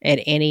there at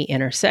any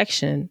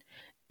intersection,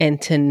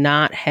 and to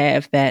not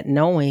have that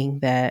knowing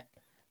that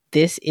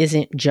this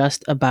isn't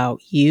just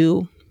about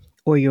you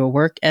or your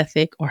work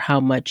ethic or how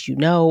much you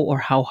know or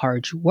how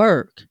hard you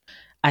work,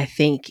 I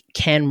think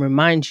can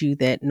remind you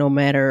that no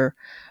matter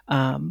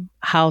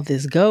how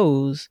this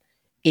goes,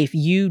 if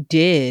you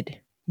did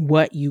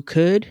what you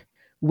could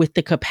with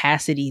the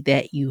capacity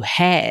that you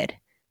had,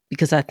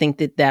 because I think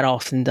that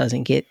often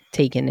doesn't get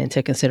taken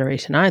into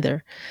consideration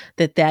either,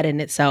 that in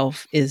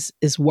itself is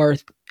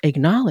worth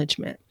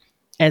acknowledgement,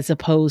 as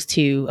opposed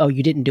to, oh,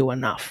 you didn't do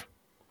enough,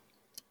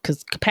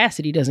 because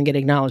capacity doesn't get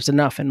acknowledged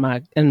enough in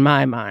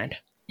my mind.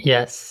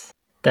 Yes,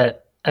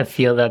 that I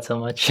feel that so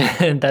much.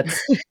 And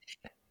that's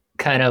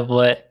kind of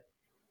what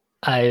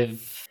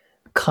I've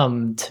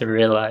come to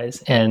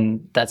realize.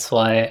 And that's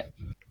why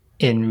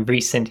in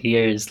recent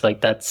years, like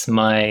that's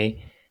my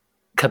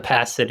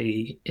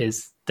capacity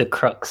is the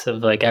crux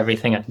of like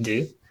everything I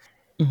do.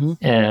 Mm-hmm.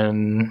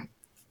 And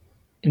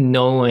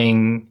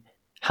knowing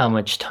how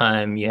much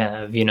time you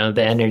have,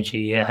 the energy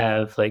you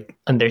have, like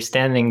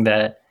understanding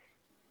that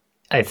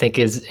I think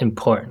is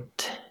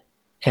important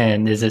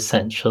and is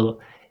essential.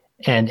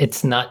 And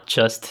it's not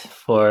just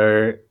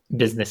for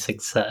business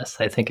success.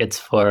 I think it's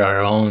for our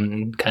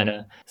own kind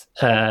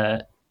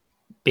of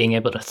being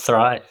able to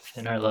thrive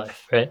in our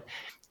life, right?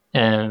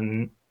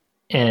 And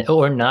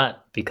or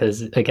not,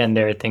 because again,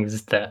 there are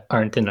things that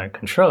aren't in our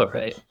control,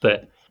 right?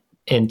 But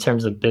in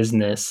terms of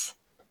business,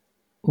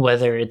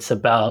 whether it's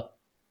about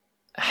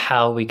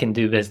how we can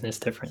do business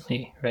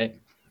differently, right?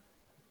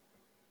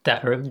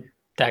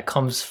 That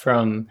comes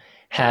from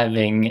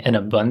having an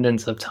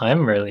abundance of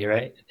time, really,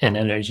 right? And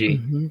energy.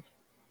 Mm-hmm.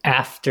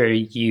 After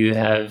you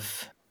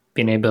have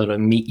been able to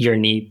meet your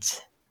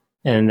needs.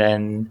 And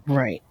then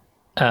Right.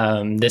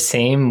 the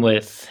same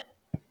with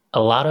a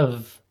lot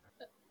of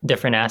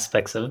different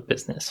aspects of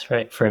business,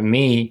 right? For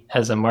me,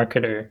 as a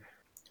marketer,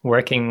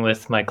 working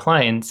with my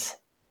clients,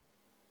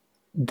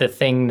 the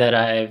thing that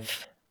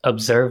I've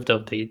observed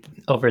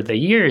over the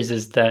years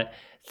is that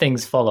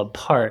things fall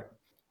apart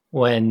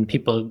when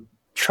people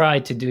try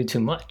to do too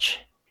much.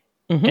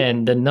 Mm-hmm.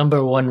 And the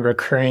number one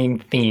recurring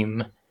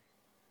theme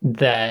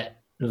that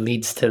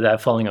leads to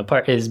that falling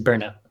apart is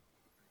burnout.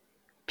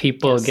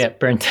 People Yes. get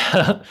burnt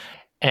out,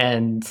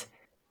 and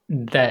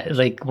that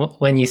like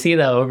when you see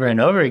that over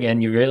and over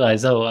again, you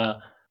realize, oh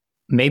wow,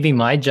 maybe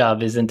my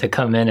job isn't to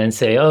come in and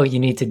say, oh, you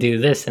need to do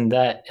this and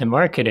that in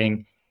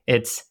marketing.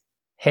 It's,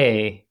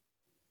 hey,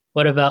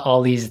 what about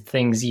all these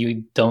things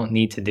you don't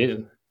need to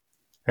do,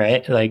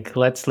 right? Like,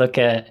 let's look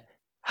at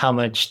how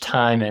much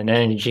time and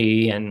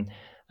energy and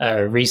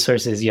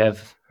resources you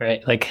have,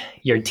 right? Like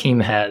your team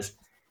has,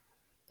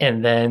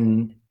 and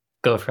then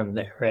go from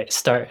there, right?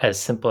 Start as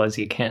simple as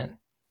you can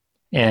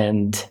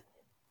and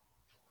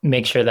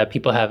make sure that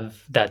people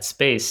have that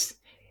space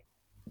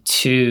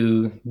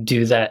to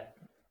do that,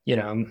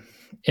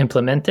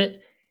 implement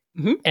it,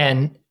 Mm-hmm.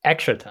 and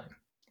extra time.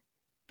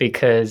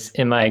 Because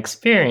in my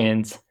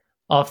experience,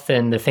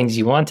 often the things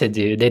you want to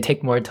do, they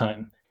take more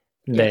time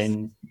Yes.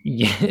 than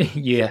you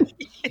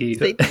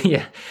They do.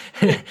 yeah.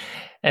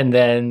 And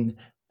then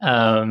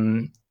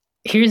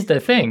here's the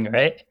thing,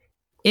 right?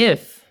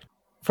 If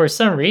for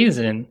some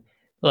reason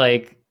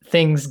like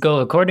things go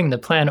according to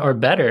plan or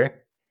better,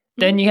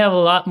 then you have a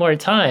lot more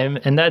time,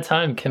 and that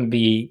time can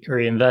be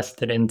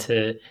reinvested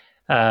into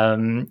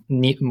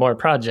more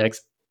projects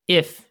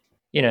if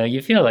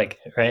you feel like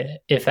it, right?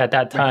 If at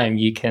that Right. time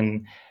you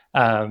can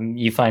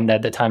you find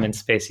that the time and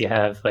space you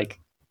have, like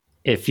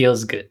it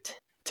feels good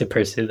to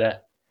pursue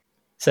that.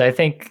 So I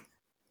think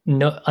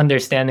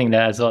understanding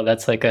that as well,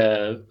 that's like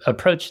a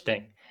approach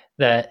thing,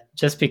 that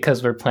just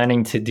because we're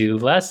planning to do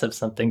less of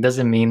something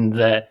doesn't mean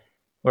that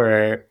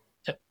we're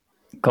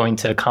going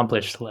to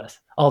accomplish less.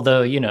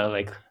 Although,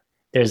 like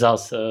there's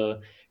also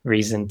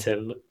reason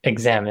to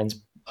examine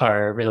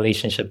our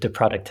relationship to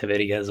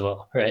productivity as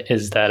well, right?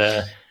 Is that a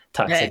That.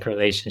 toxic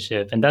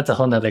relationship? And that's a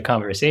whole nother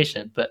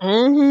conversation. But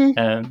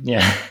Mm-hmm.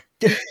 yeah.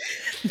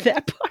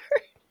 That part.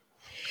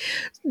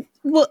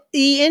 Well,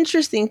 the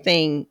interesting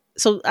thing.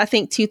 So I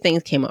think two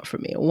things came up for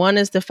me. One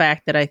is the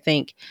fact that I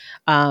think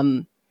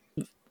um,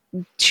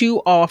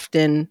 too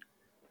often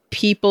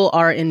people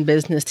are in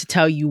business to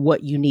tell you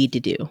what you need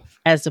to do,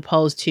 as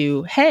opposed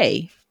to,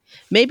 hey,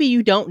 maybe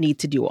you don't need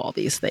to do all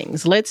these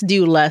things. Let's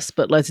do less,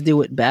 but let's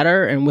do it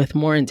better and with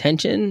more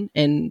intention,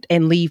 and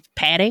leave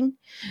padding.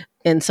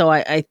 And so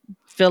I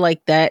feel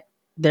like that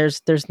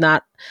there's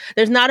not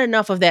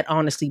enough of that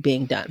honestly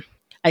being done.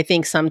 I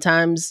think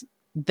sometimes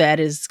that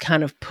is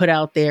kind of put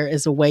out there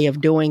as a way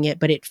of doing it,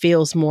 but it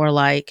feels more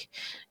like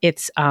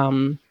it's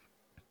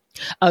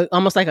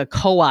almost like a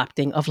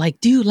co-opting of like,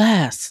 do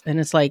less. And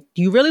it's like,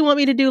 do you really want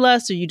me to do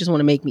less, or you just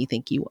want to make me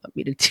think you want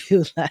me to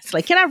do less?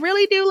 Like, can I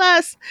really do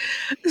less?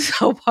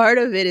 So part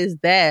of it is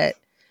that,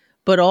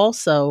 but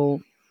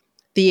also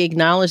the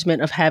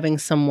acknowledgement of having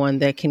someone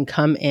that can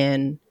come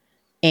in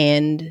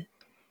and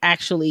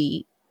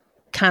actually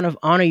kind of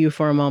honor you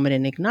for a moment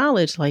and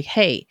acknowledge, like,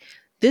 hey,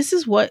 this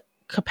is what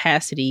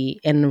capacity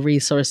and the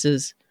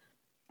resources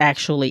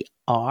actually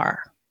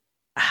are.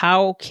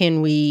 How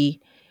can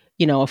we,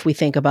 if we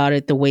think about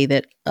it the way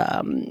that,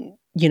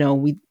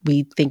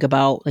 we think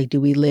about, like, do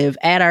we live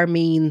at our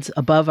means,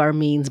 above our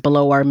means,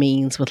 below our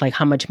means, with like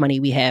how much money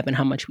we have and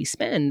how much we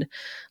spend?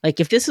 Like,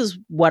 if this is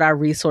what our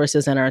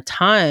resources and our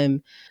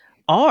time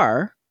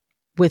are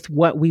with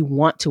what we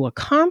want to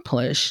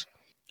accomplish,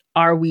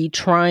 are we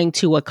trying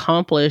to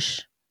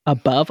accomplish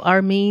above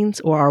our means,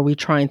 or are we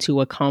trying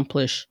to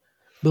accomplish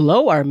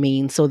below our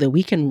means so that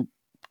we can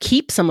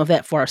keep some of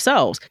that for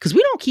ourselves? Because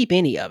we don't keep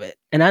any of it.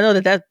 And I know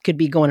that that could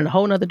be going in a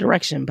whole nother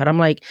direction, but I'm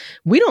like,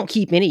 we don't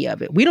keep any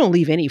of it. We don't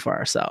leave any for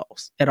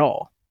ourselves at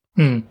all.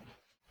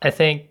 I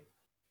think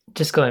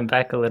just going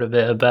back a little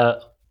bit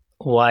about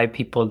why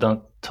people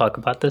don't talk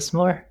about this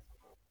more.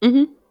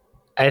 Mm-hmm.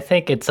 I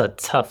think it's a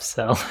tough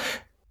sell.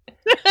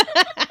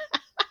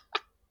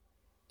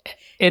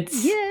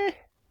 Yeah.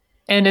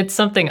 And it's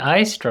something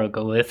I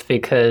struggle with,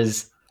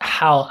 because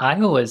how I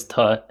was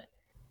taught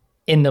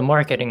in the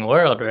marketing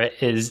world, right,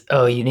 is,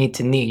 oh, you need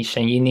to niche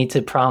and you need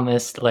to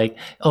promise, like,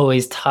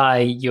 always tie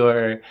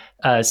your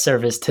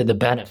service to the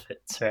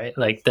benefits, right?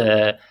 Like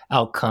the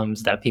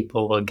outcomes that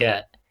people will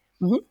get.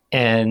 Mm-hmm.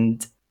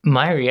 And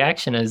my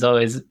reaction is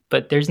always,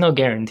 but there's no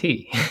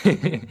guarantee.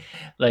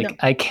 Like, No.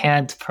 I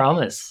can't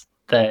promise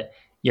that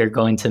you're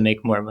going to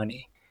make more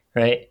money,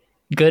 right?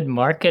 Good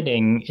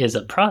marketing is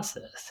a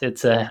process.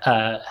 It's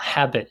a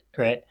habit,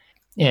 right?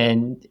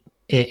 And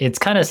it's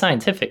kind of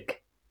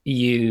scientific.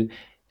 You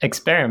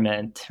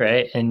experiment,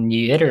 right? And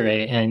you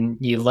iterate and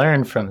you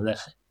learn from that.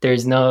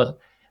 There's no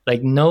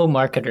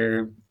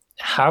marketer,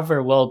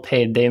 however well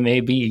paid they may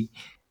be,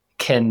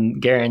 can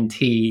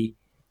guarantee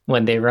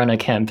when they run a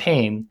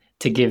campaign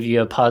to give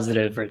you a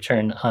positive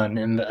return on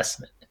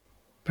investment.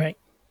 Right.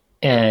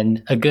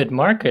 And a good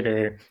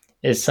marketer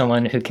is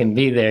someone who can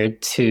be there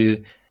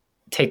to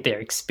take their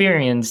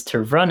experience to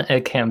run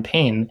a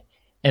campaign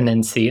and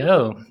then see,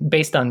 oh,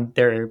 based on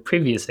their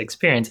previous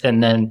experience,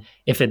 and then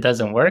if it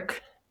doesn't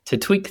work, to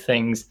tweak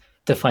things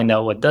to find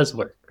out what does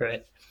work,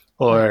 right?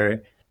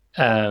 Or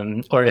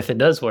if it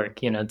does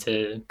work,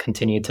 to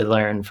continue to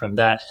learn from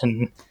that,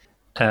 and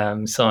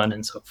so on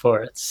and so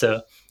forth.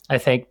 So I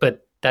think,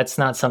 but that's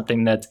not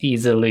something that's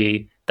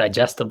easily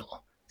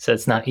digestible. So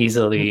it's not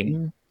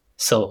easily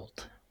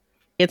sold.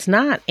 It's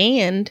not.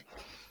 And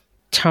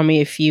tell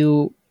me if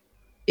you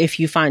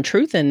find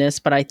truth in this,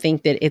 but I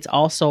think that it's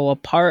also a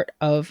part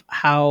of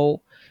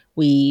how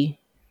we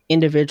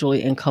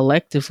individually and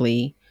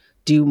collectively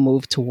do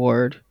move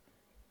toward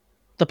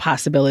the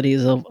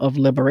possibilities of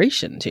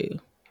liberation too,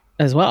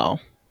 as well.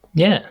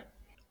 Yeah,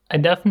 I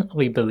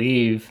definitely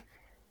believe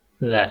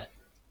that,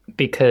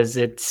 because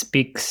it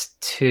speaks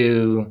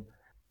to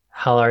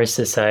how our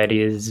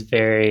society is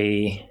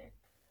very,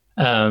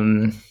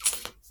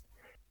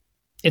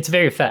 it's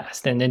very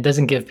fast, and it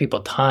doesn't give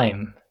people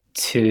time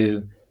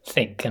to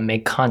think and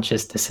make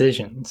conscious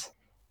decisions.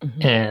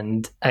 Mm-hmm.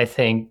 And I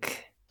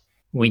think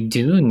we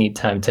do need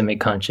time to make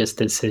conscious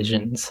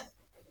decisions,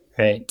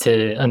 right?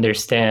 To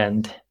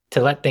understand,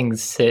 to let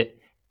things sit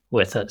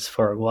with us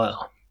for a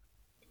while,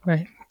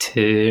 Right.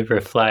 to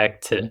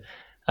reflect, to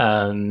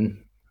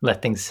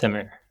let things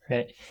simmer,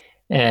 right?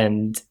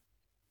 And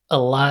a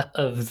lot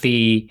of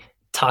the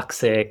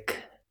toxic,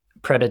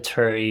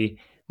 predatory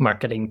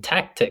marketing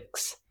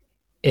tactics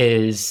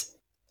is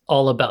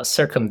all about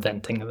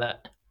circumventing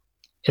that.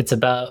 It's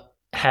about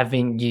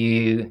having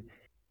you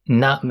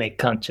not make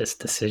conscious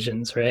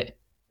decisions, right?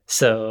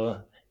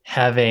 So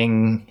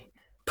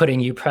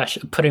putting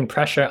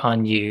pressure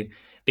on you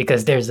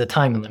because there's a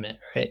time limit,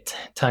 right?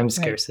 Time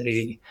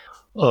scarcity,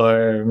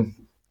 or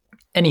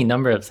any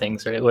number of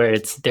things, right? Where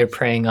they're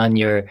preying on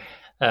your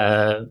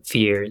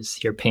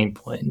fears, your pain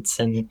points.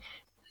 And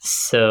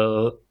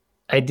so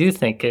I do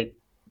think it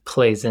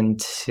plays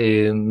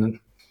into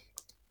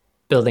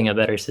building a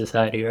better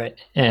society, right?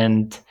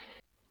 And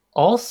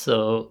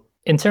also,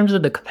 in terms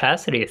of the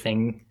capacity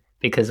thing,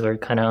 because we're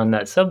kind of on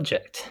that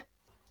subject,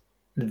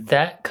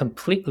 that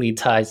completely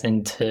ties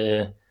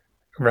into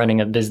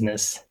running a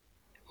business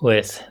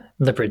with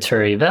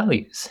liberatory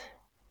values,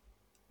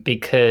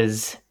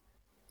 because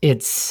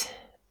it's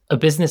a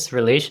business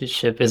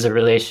relationship is a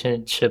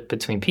relationship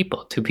between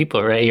two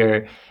people,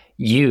 right?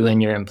 You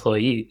and your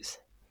employees.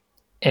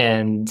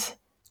 And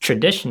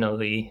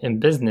traditionally in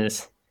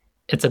business,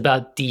 it's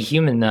about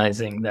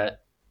dehumanizing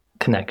that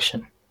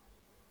connection.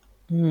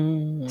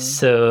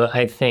 So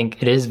I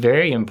think it is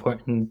very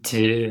important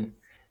to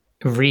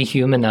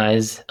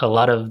rehumanize a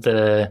lot of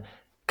the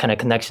kind of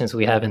connections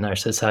we have in our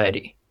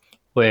society,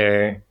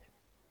 where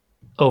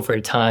over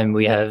time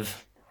we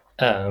have,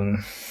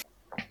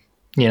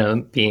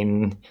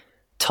 being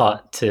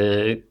taught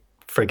to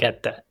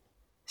forget that.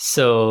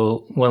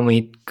 So when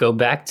we go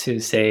back to,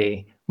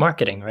 say,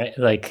 marketing, right?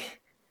 Like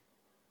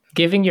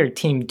giving your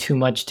team too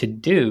much to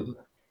do,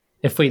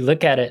 if we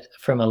look at it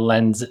from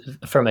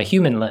a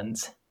human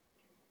lens,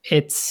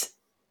 it's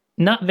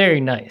not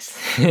very nice.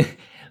 Right.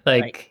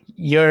 Like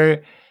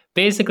you're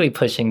basically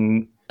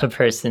pushing a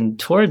person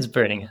towards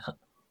burning out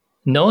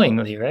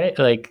knowingly, right?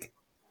 Like,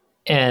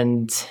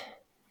 and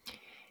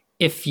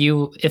if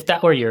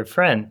that were your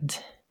friend,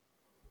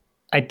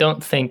 I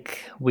don't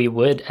think we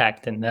would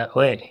act in that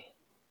way.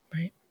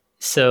 Right.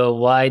 So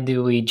why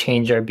do we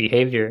change our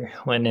behavior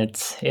when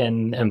it's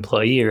an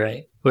employee,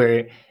 right?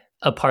 Where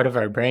a part of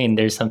our brain,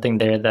 there's something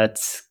there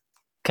that's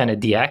kind of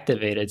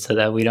deactivated so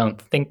that we don't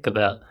think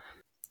about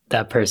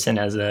that person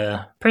as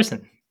a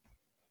person.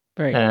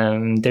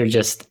 Right. They're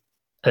just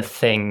a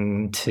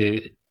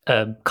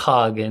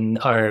cog in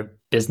our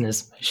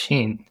business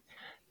machine.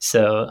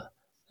 So,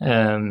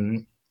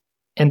 and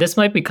this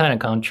might be kind of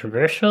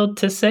controversial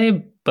to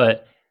say,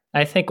 but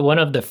I think one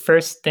of the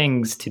first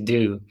things to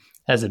do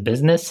as a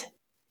business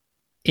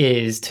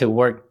is to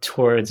work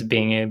towards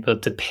being able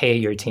to pay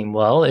your team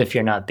well if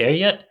you're not there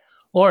yet,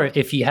 or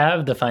if you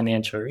have the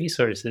financial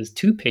resources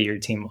to pay your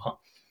team well.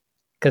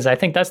 Because I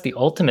think that's the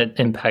ultimate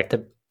impact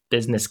a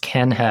business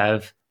can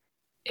have.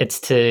 It's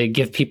to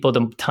give people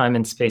the time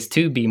and space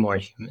to be more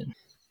human,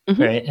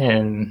 Mm-hmm. right?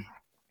 And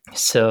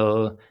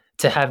so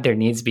to have their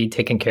needs be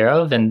taken care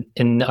of. And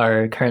in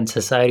our current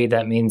society,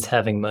 that means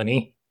having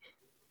money.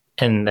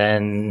 And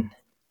then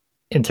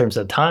in terms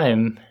of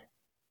time,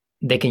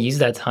 they can use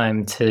that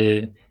time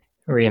to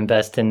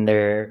reinvest in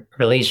their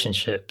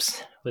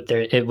relationships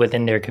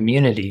within their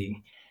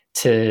community,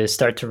 to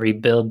start to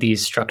rebuild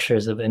these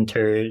structures of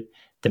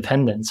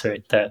interdependence,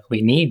 right, that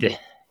we need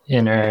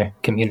in our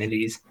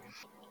communities.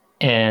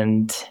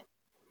 And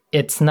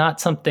it's not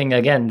something,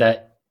 again,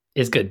 that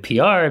is good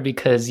PR,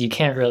 because you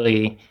can't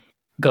really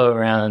go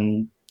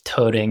around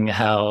toting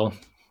how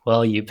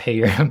well you pay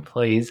your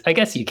employees. I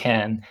guess you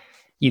can.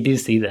 You do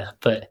see that,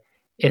 but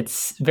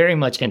it's very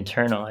much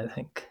internal, I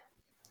think.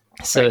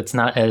 So Right. it's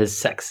not as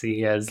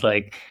sexy as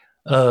like,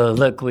 oh,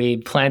 look, we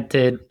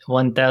planted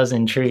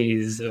 1,000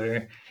 trees,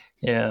 or,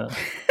 you know.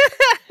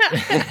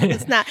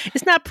 It's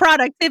not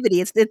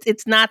productivity.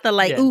 It's not the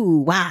like, Yeah. ooh,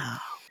 wow.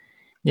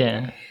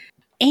 Yeah.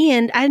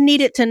 And I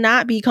need it to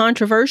not be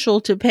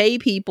controversial to pay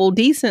people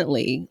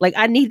decently. Like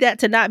I need that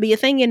to not be a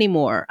thing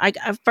anymore.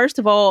 First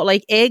of all,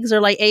 like eggs are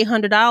like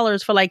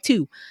 $800 for like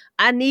two.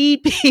 I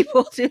need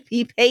people to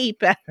be paid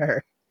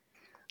better.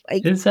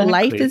 Like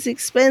life is Exactly.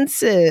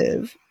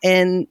 expensive,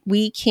 and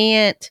we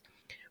can't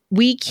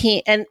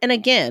and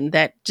again,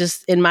 that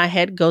just in my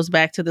head goes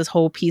back to this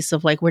whole piece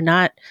of like, we're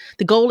not,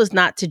 the goal is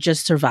not to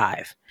just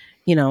survive.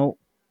 You know,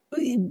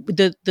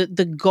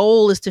 the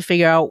goal is to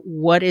figure out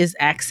what is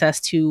access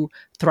to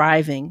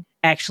thriving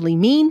actually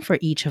mean for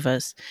each of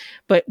us.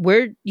 But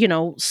we're,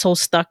 so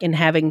stuck in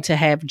having to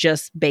have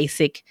just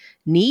basic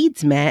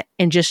needs met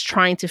and just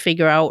trying to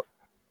figure out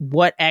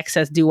what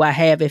access do I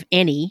have, if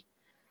any,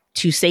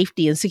 to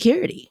safety and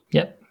security.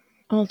 Yep.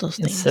 All those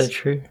It's so things.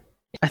 true.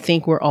 I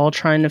think we're all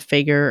trying to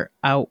figure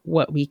out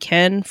what we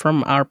can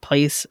from our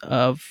place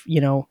of,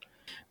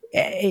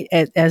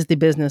 as the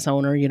business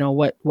owner,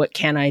 what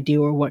can I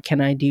do, or what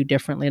can I do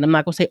differently? And I'm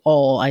not going to say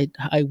all. I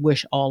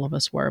wish all of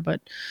us were, but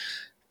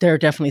there are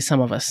definitely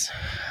some of us.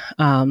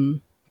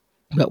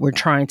 But we're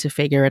trying to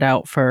figure it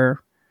out for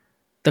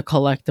the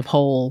collective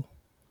whole,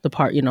 the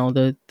part,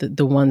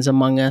 the ones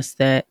among us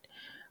that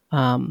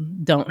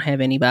don't have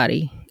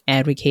anybody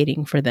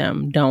advocating for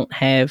them, don't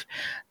have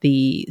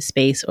the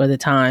space or the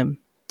time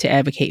to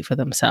advocate for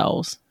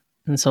themselves.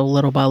 And so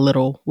little by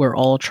little, we're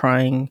all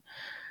trying,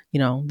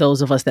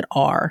 those of us that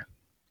are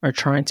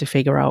trying to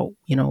figure out,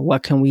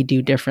 what can we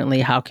do differently?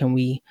 How can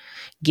we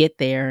get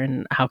there?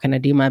 And how can I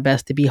do my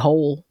best to be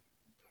whole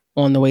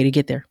on the way to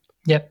get there?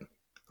 Yep.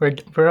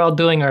 We're all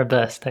doing our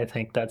best. I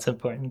think that's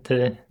important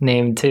to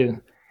name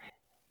too.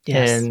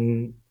 Yes.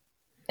 And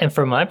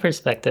from my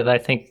perspective, I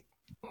think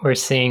we're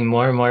seeing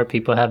more and more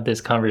people have this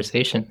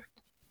conversation.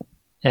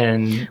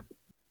 And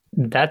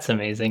that's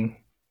amazing.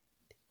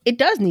 It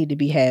does need to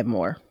be had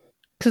more.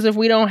 Because if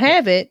we don't Yeah.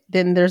 have it,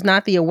 then there's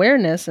not the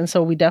awareness. And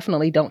so we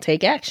definitely don't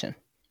take action.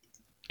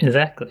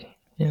 Exactly.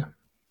 Yeah.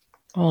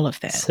 All of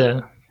that.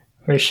 So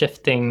we're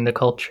shifting the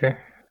culture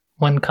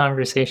one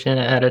conversation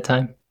at a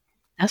time.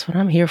 That's what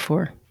I'm here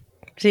for.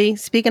 See,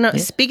 speaking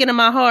Yeah. of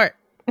my heart.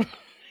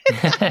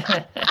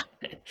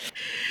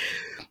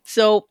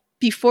 So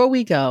before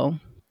we go,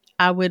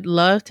 I would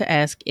love to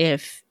ask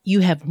if you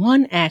have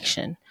one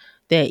action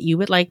that you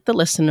would like the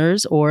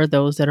listeners, or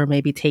those that are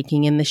maybe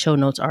taking in the show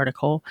notes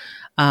article,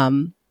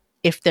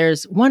 if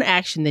there's one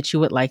action that you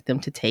would like them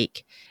to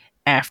take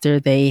after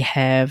they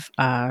have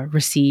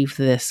received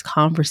this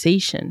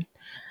conversation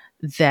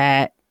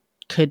that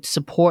could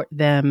support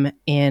them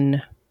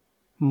in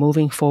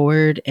moving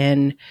forward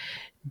and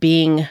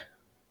being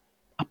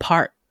a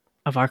part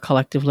of our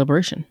collective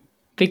liberation.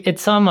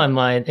 It's on my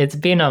mind. It's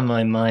been on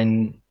my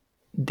mind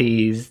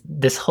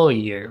this whole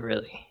year,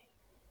 really,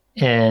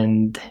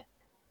 and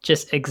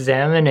just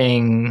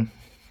examining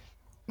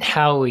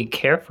how we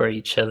care for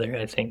each other,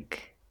 I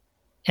think,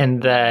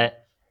 and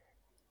that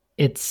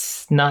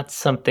it's not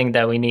something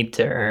that we need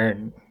to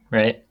earn,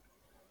 right?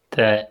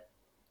 That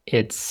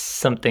it's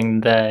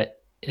something that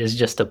is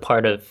just a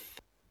part of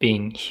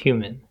being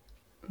human.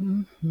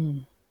 Mm-hmm.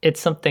 It's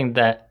something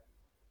that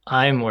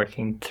I'm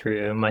working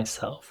through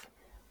myself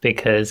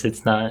because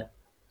it's not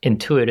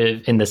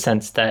intuitive in the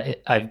sense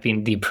that I've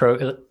been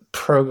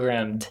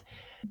deprogrammed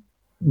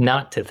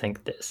not to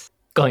think this.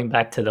 Going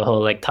back to the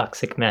whole like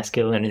toxic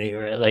masculinity,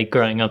 right? Like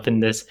growing up in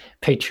this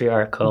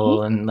patriarchal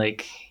Mm-hmm. and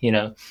like,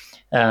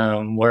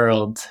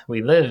 world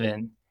we live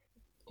in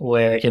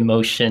where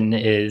emotion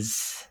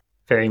is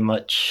very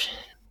much,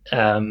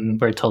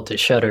 we're told to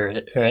shutter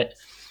it, right?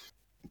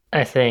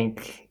 I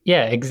think,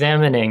 yeah,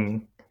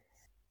 examining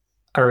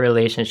our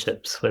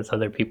relationships with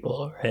other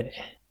people, right?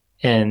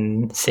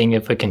 And seeing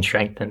if we can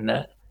strengthen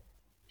that.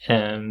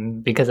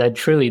 Because I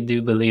truly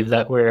do believe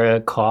that we're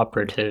a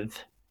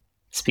cooperative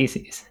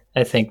species.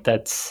 I think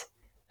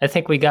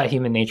we got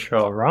human nature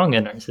all wrong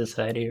in our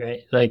society,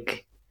 right?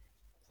 Like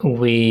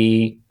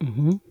we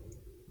Mm-hmm.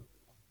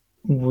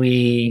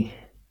 we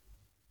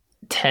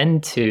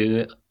tend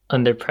to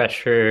under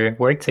pressure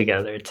work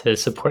together to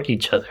support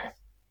each other.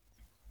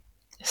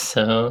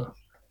 So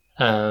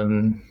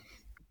um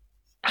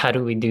how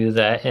do we do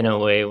that in a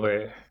way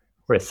where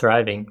we're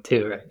thriving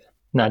too, right?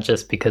 Not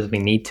just because we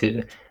need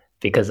to,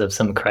 because of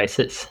some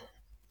crisis.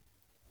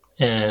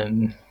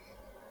 And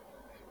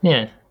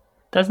yeah,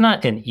 that's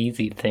not an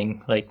easy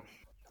thing. Like,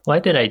 why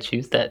did I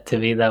choose that to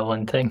be that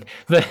one thing?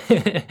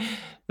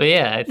 But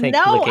yeah, I think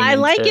No, looking I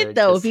like it into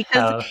though just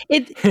because how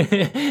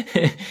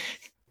it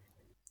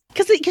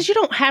because you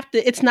don't have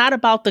to. It's not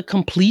about the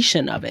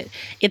completion of it.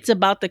 It's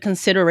about the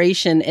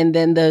consideration and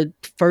then the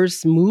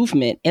first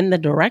movement in the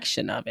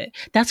direction of it.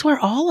 That's where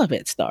all of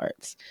it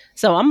starts.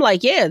 So I'm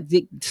like, yeah,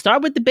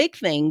 start with the big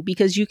thing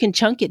because you can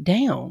chunk it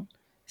down.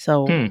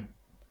 So hmm,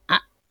 I,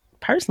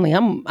 personally,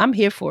 I'm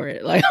here for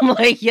it. Like I'm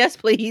like, yes,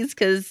 please,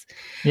 because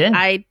yeah,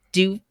 I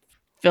do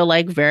feel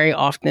like very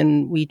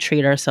often we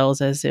treat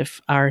ourselves as if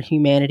our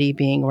humanity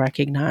being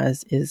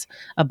recognized is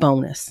a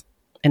bonus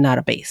and not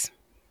a base.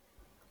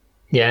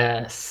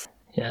 yes,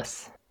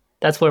 yes.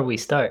 That's where we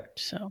start.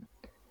 So,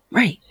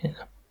 right, Yeah.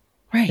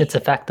 right. It's a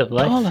fact of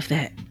All life. of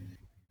that.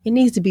 It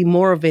needs to be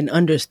more of an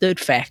understood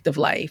fact of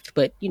life,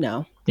 but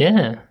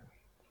Yeah,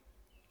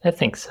 I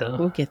think so.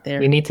 we'll get We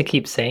there. need to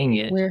keep saying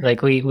it. We're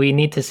Like we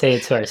need to say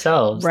it to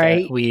ourselves that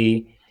right.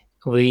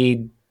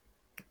 we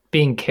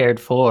being cared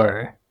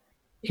for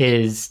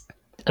is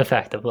a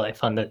fact of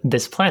life on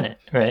this planet,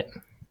 right?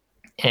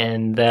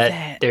 And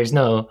that That.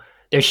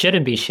 there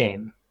shouldn't be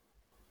shame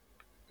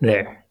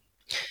there.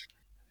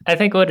 I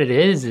think what it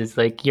is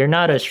like you're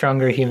not a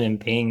stronger human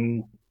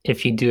being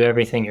if you do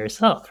everything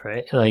yourself,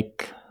 right?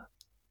 Like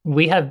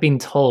we have been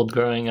told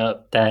growing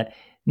up that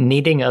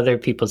needing other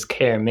people's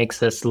care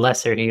makes us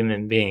lesser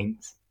human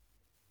beings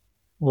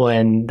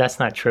when that's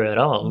not true at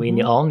all. We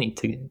Mm-hmm. all need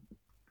to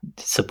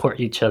support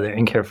each other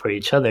and care for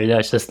each other.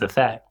 That's just the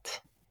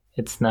fact.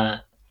 It's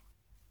not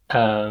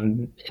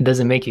it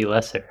doesn't make you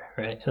lesser,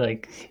 right?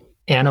 Like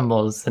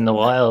animals in the No.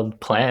 wild,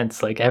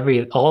 plants, like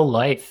all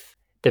life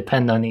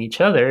depend on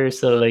each other.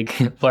 So like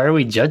why are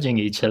we judging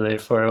each other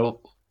for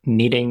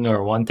needing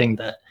or wanting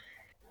that?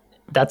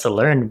 That's a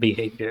learned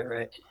behavior,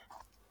 right?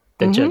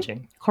 The Mm-hmm.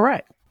 judging.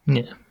 Correct.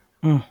 Yeah.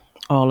 Mm,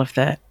 all of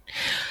that.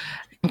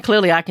 And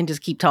clearly, I can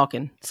just keep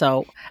talking.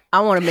 So I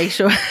want to make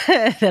sure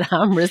that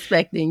I'm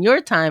respecting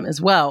your time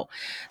as well.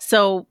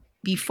 So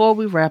before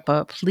we wrap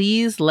up,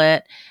 please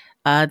let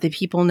the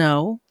people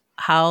know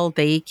how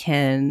they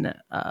can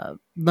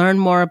learn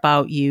more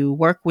about you,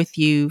 work with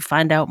you,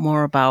 find out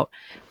more about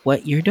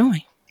what you're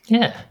doing.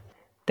 Yeah.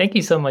 Thank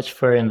you so much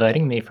for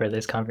inviting me for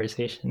this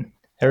conversation.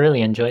 I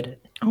really enjoyed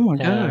it. Oh my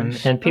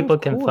gosh. And people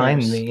Of can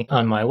find course. me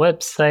on my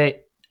website,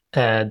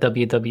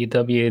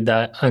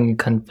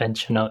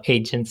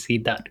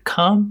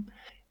 www.unconventionalagency.com.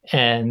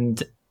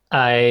 And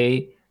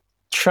I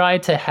try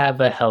to have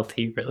a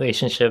healthy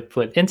relationship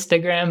with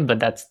Instagram, but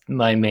that's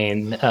my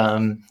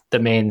the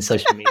main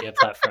social media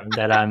platform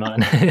that I'm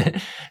on.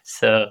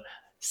 So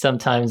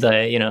sometimes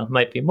I,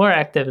 might be more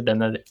active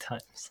than other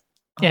times.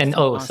 And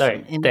Awesome. sorry,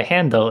 Awesome. And the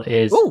handle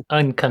is oh,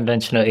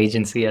 unconventional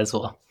agency as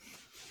well.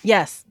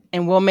 yes.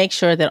 And we'll make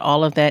sure that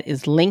all of that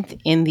is linked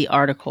in the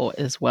article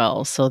as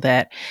well so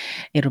that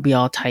it'll be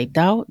all typed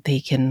out. They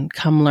can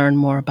come learn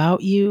more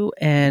about you.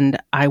 And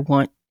I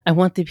want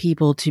the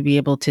people to be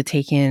able to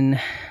take in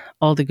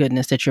all the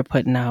goodness that you're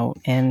putting out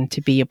and to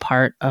be a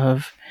part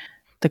of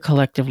the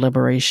collective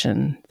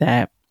liberation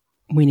that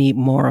we need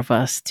more of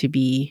us to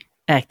be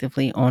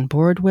actively on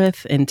board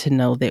with and to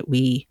know that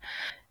we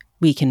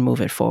can move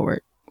it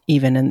forward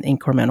even in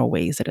incremental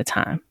ways at a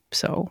time.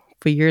 So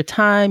for your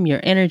time, your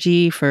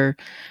energy, for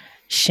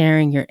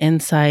sharing your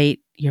insight,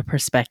 your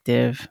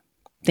perspective,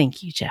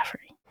 thank you,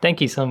 Jeffrey.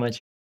 Thank you so much.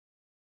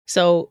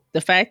 So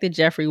the fact that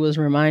Jeffrey was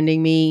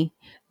reminding me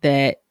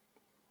that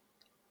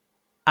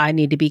I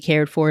need to be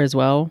cared for as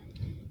well.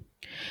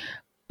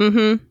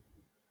 Mm-hmm.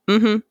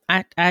 Mm-hmm.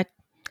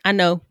 I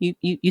know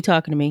you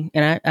talking to me,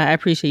 and I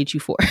appreciate you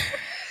for it.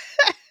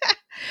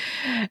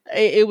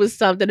 It was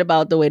something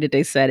about the way that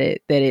they said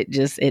it that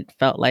it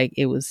felt like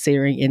it was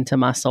searing into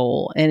my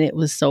soul, and it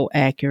was so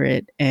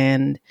accurate.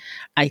 And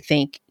I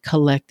think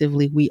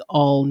collectively we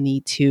all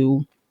need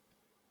to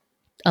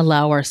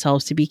allow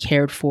ourselves to be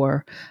cared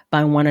for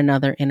by one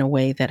another in a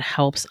way that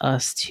helps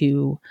us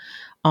to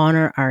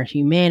honor our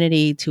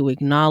humanity, to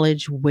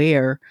acknowledge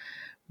where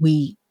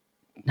we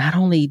not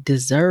only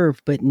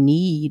deserve but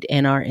need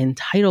and are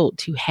entitled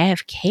to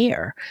have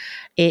care.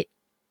 It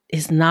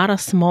is not a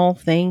small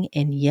thing,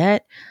 and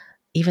yet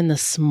even the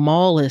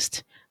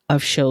smallest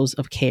of shows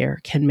of care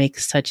can make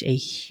such a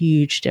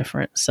huge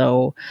difference.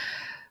 So,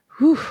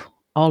 whew,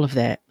 all of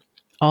that,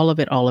 all of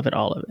it, all of it,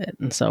 all of it.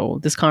 And so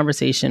this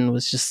conversation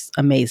was just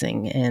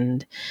amazing.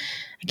 And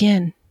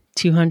again,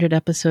 200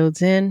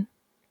 episodes in,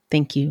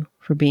 thank you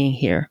for being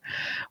here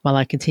while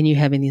I continue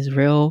having these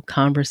real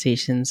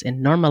conversations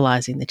and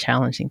normalizing the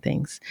challenging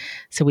things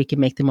so we can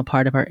make them a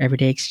part of our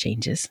everyday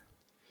exchanges.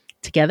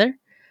 Together,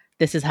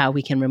 this is how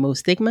we can remove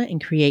stigma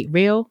and create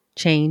real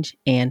change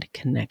and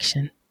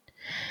connection.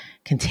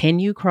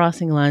 Continue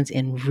crossing lines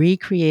and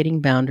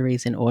recreating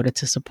boundaries in order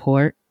to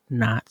support,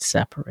 not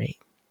separate.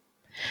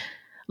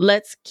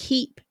 Let's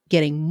keep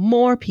getting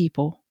more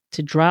people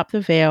to drop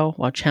the veil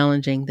while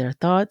challenging their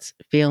thoughts,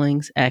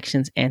 feelings,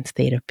 actions, and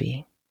state of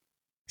being.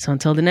 So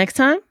until the next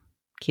time,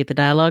 keep the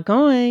dialogue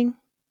going.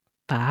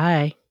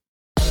 Bye.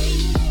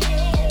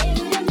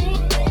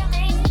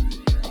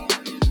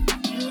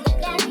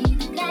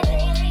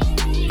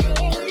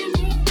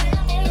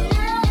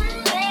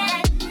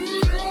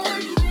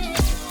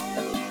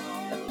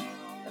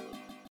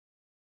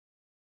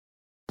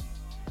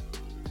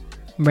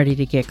 Ready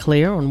to get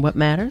clear on what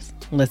matters?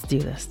 Let's do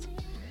this.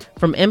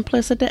 From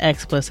Implicit to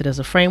Explicit is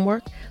a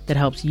framework that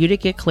helps you to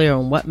get clear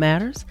on what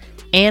matters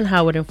and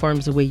how it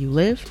informs the way you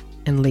live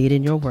and lead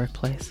in your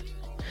workplace.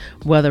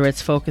 Whether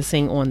it's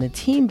focusing on the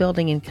team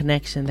building and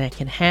connection that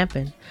can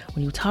happen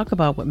when you talk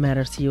about what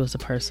matters to you as a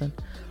person,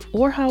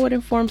 or how it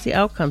informs the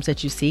outcomes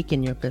that you seek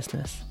in your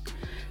business,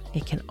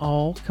 it can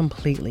all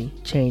completely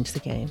change the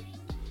game.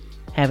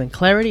 Having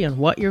clarity on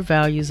what your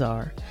values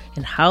are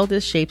and how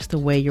this shapes the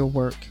way your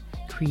work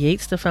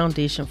creates the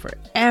foundation for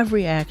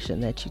every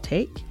action that you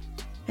take,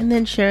 and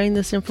then sharing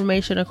this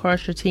information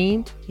across your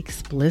team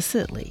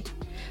explicitly.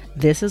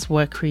 This is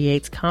what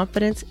creates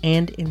confidence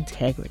and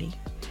integrity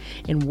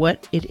in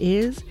what it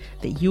is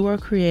that you are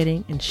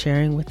creating and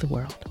sharing with the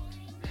world.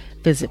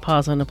 Visit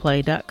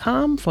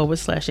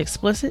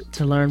pauseontheplay.com/explicit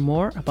to learn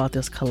more about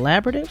this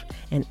collaborative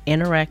and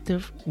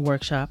interactive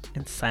workshop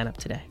and sign up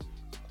today.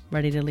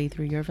 Ready to lead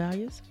through your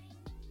values?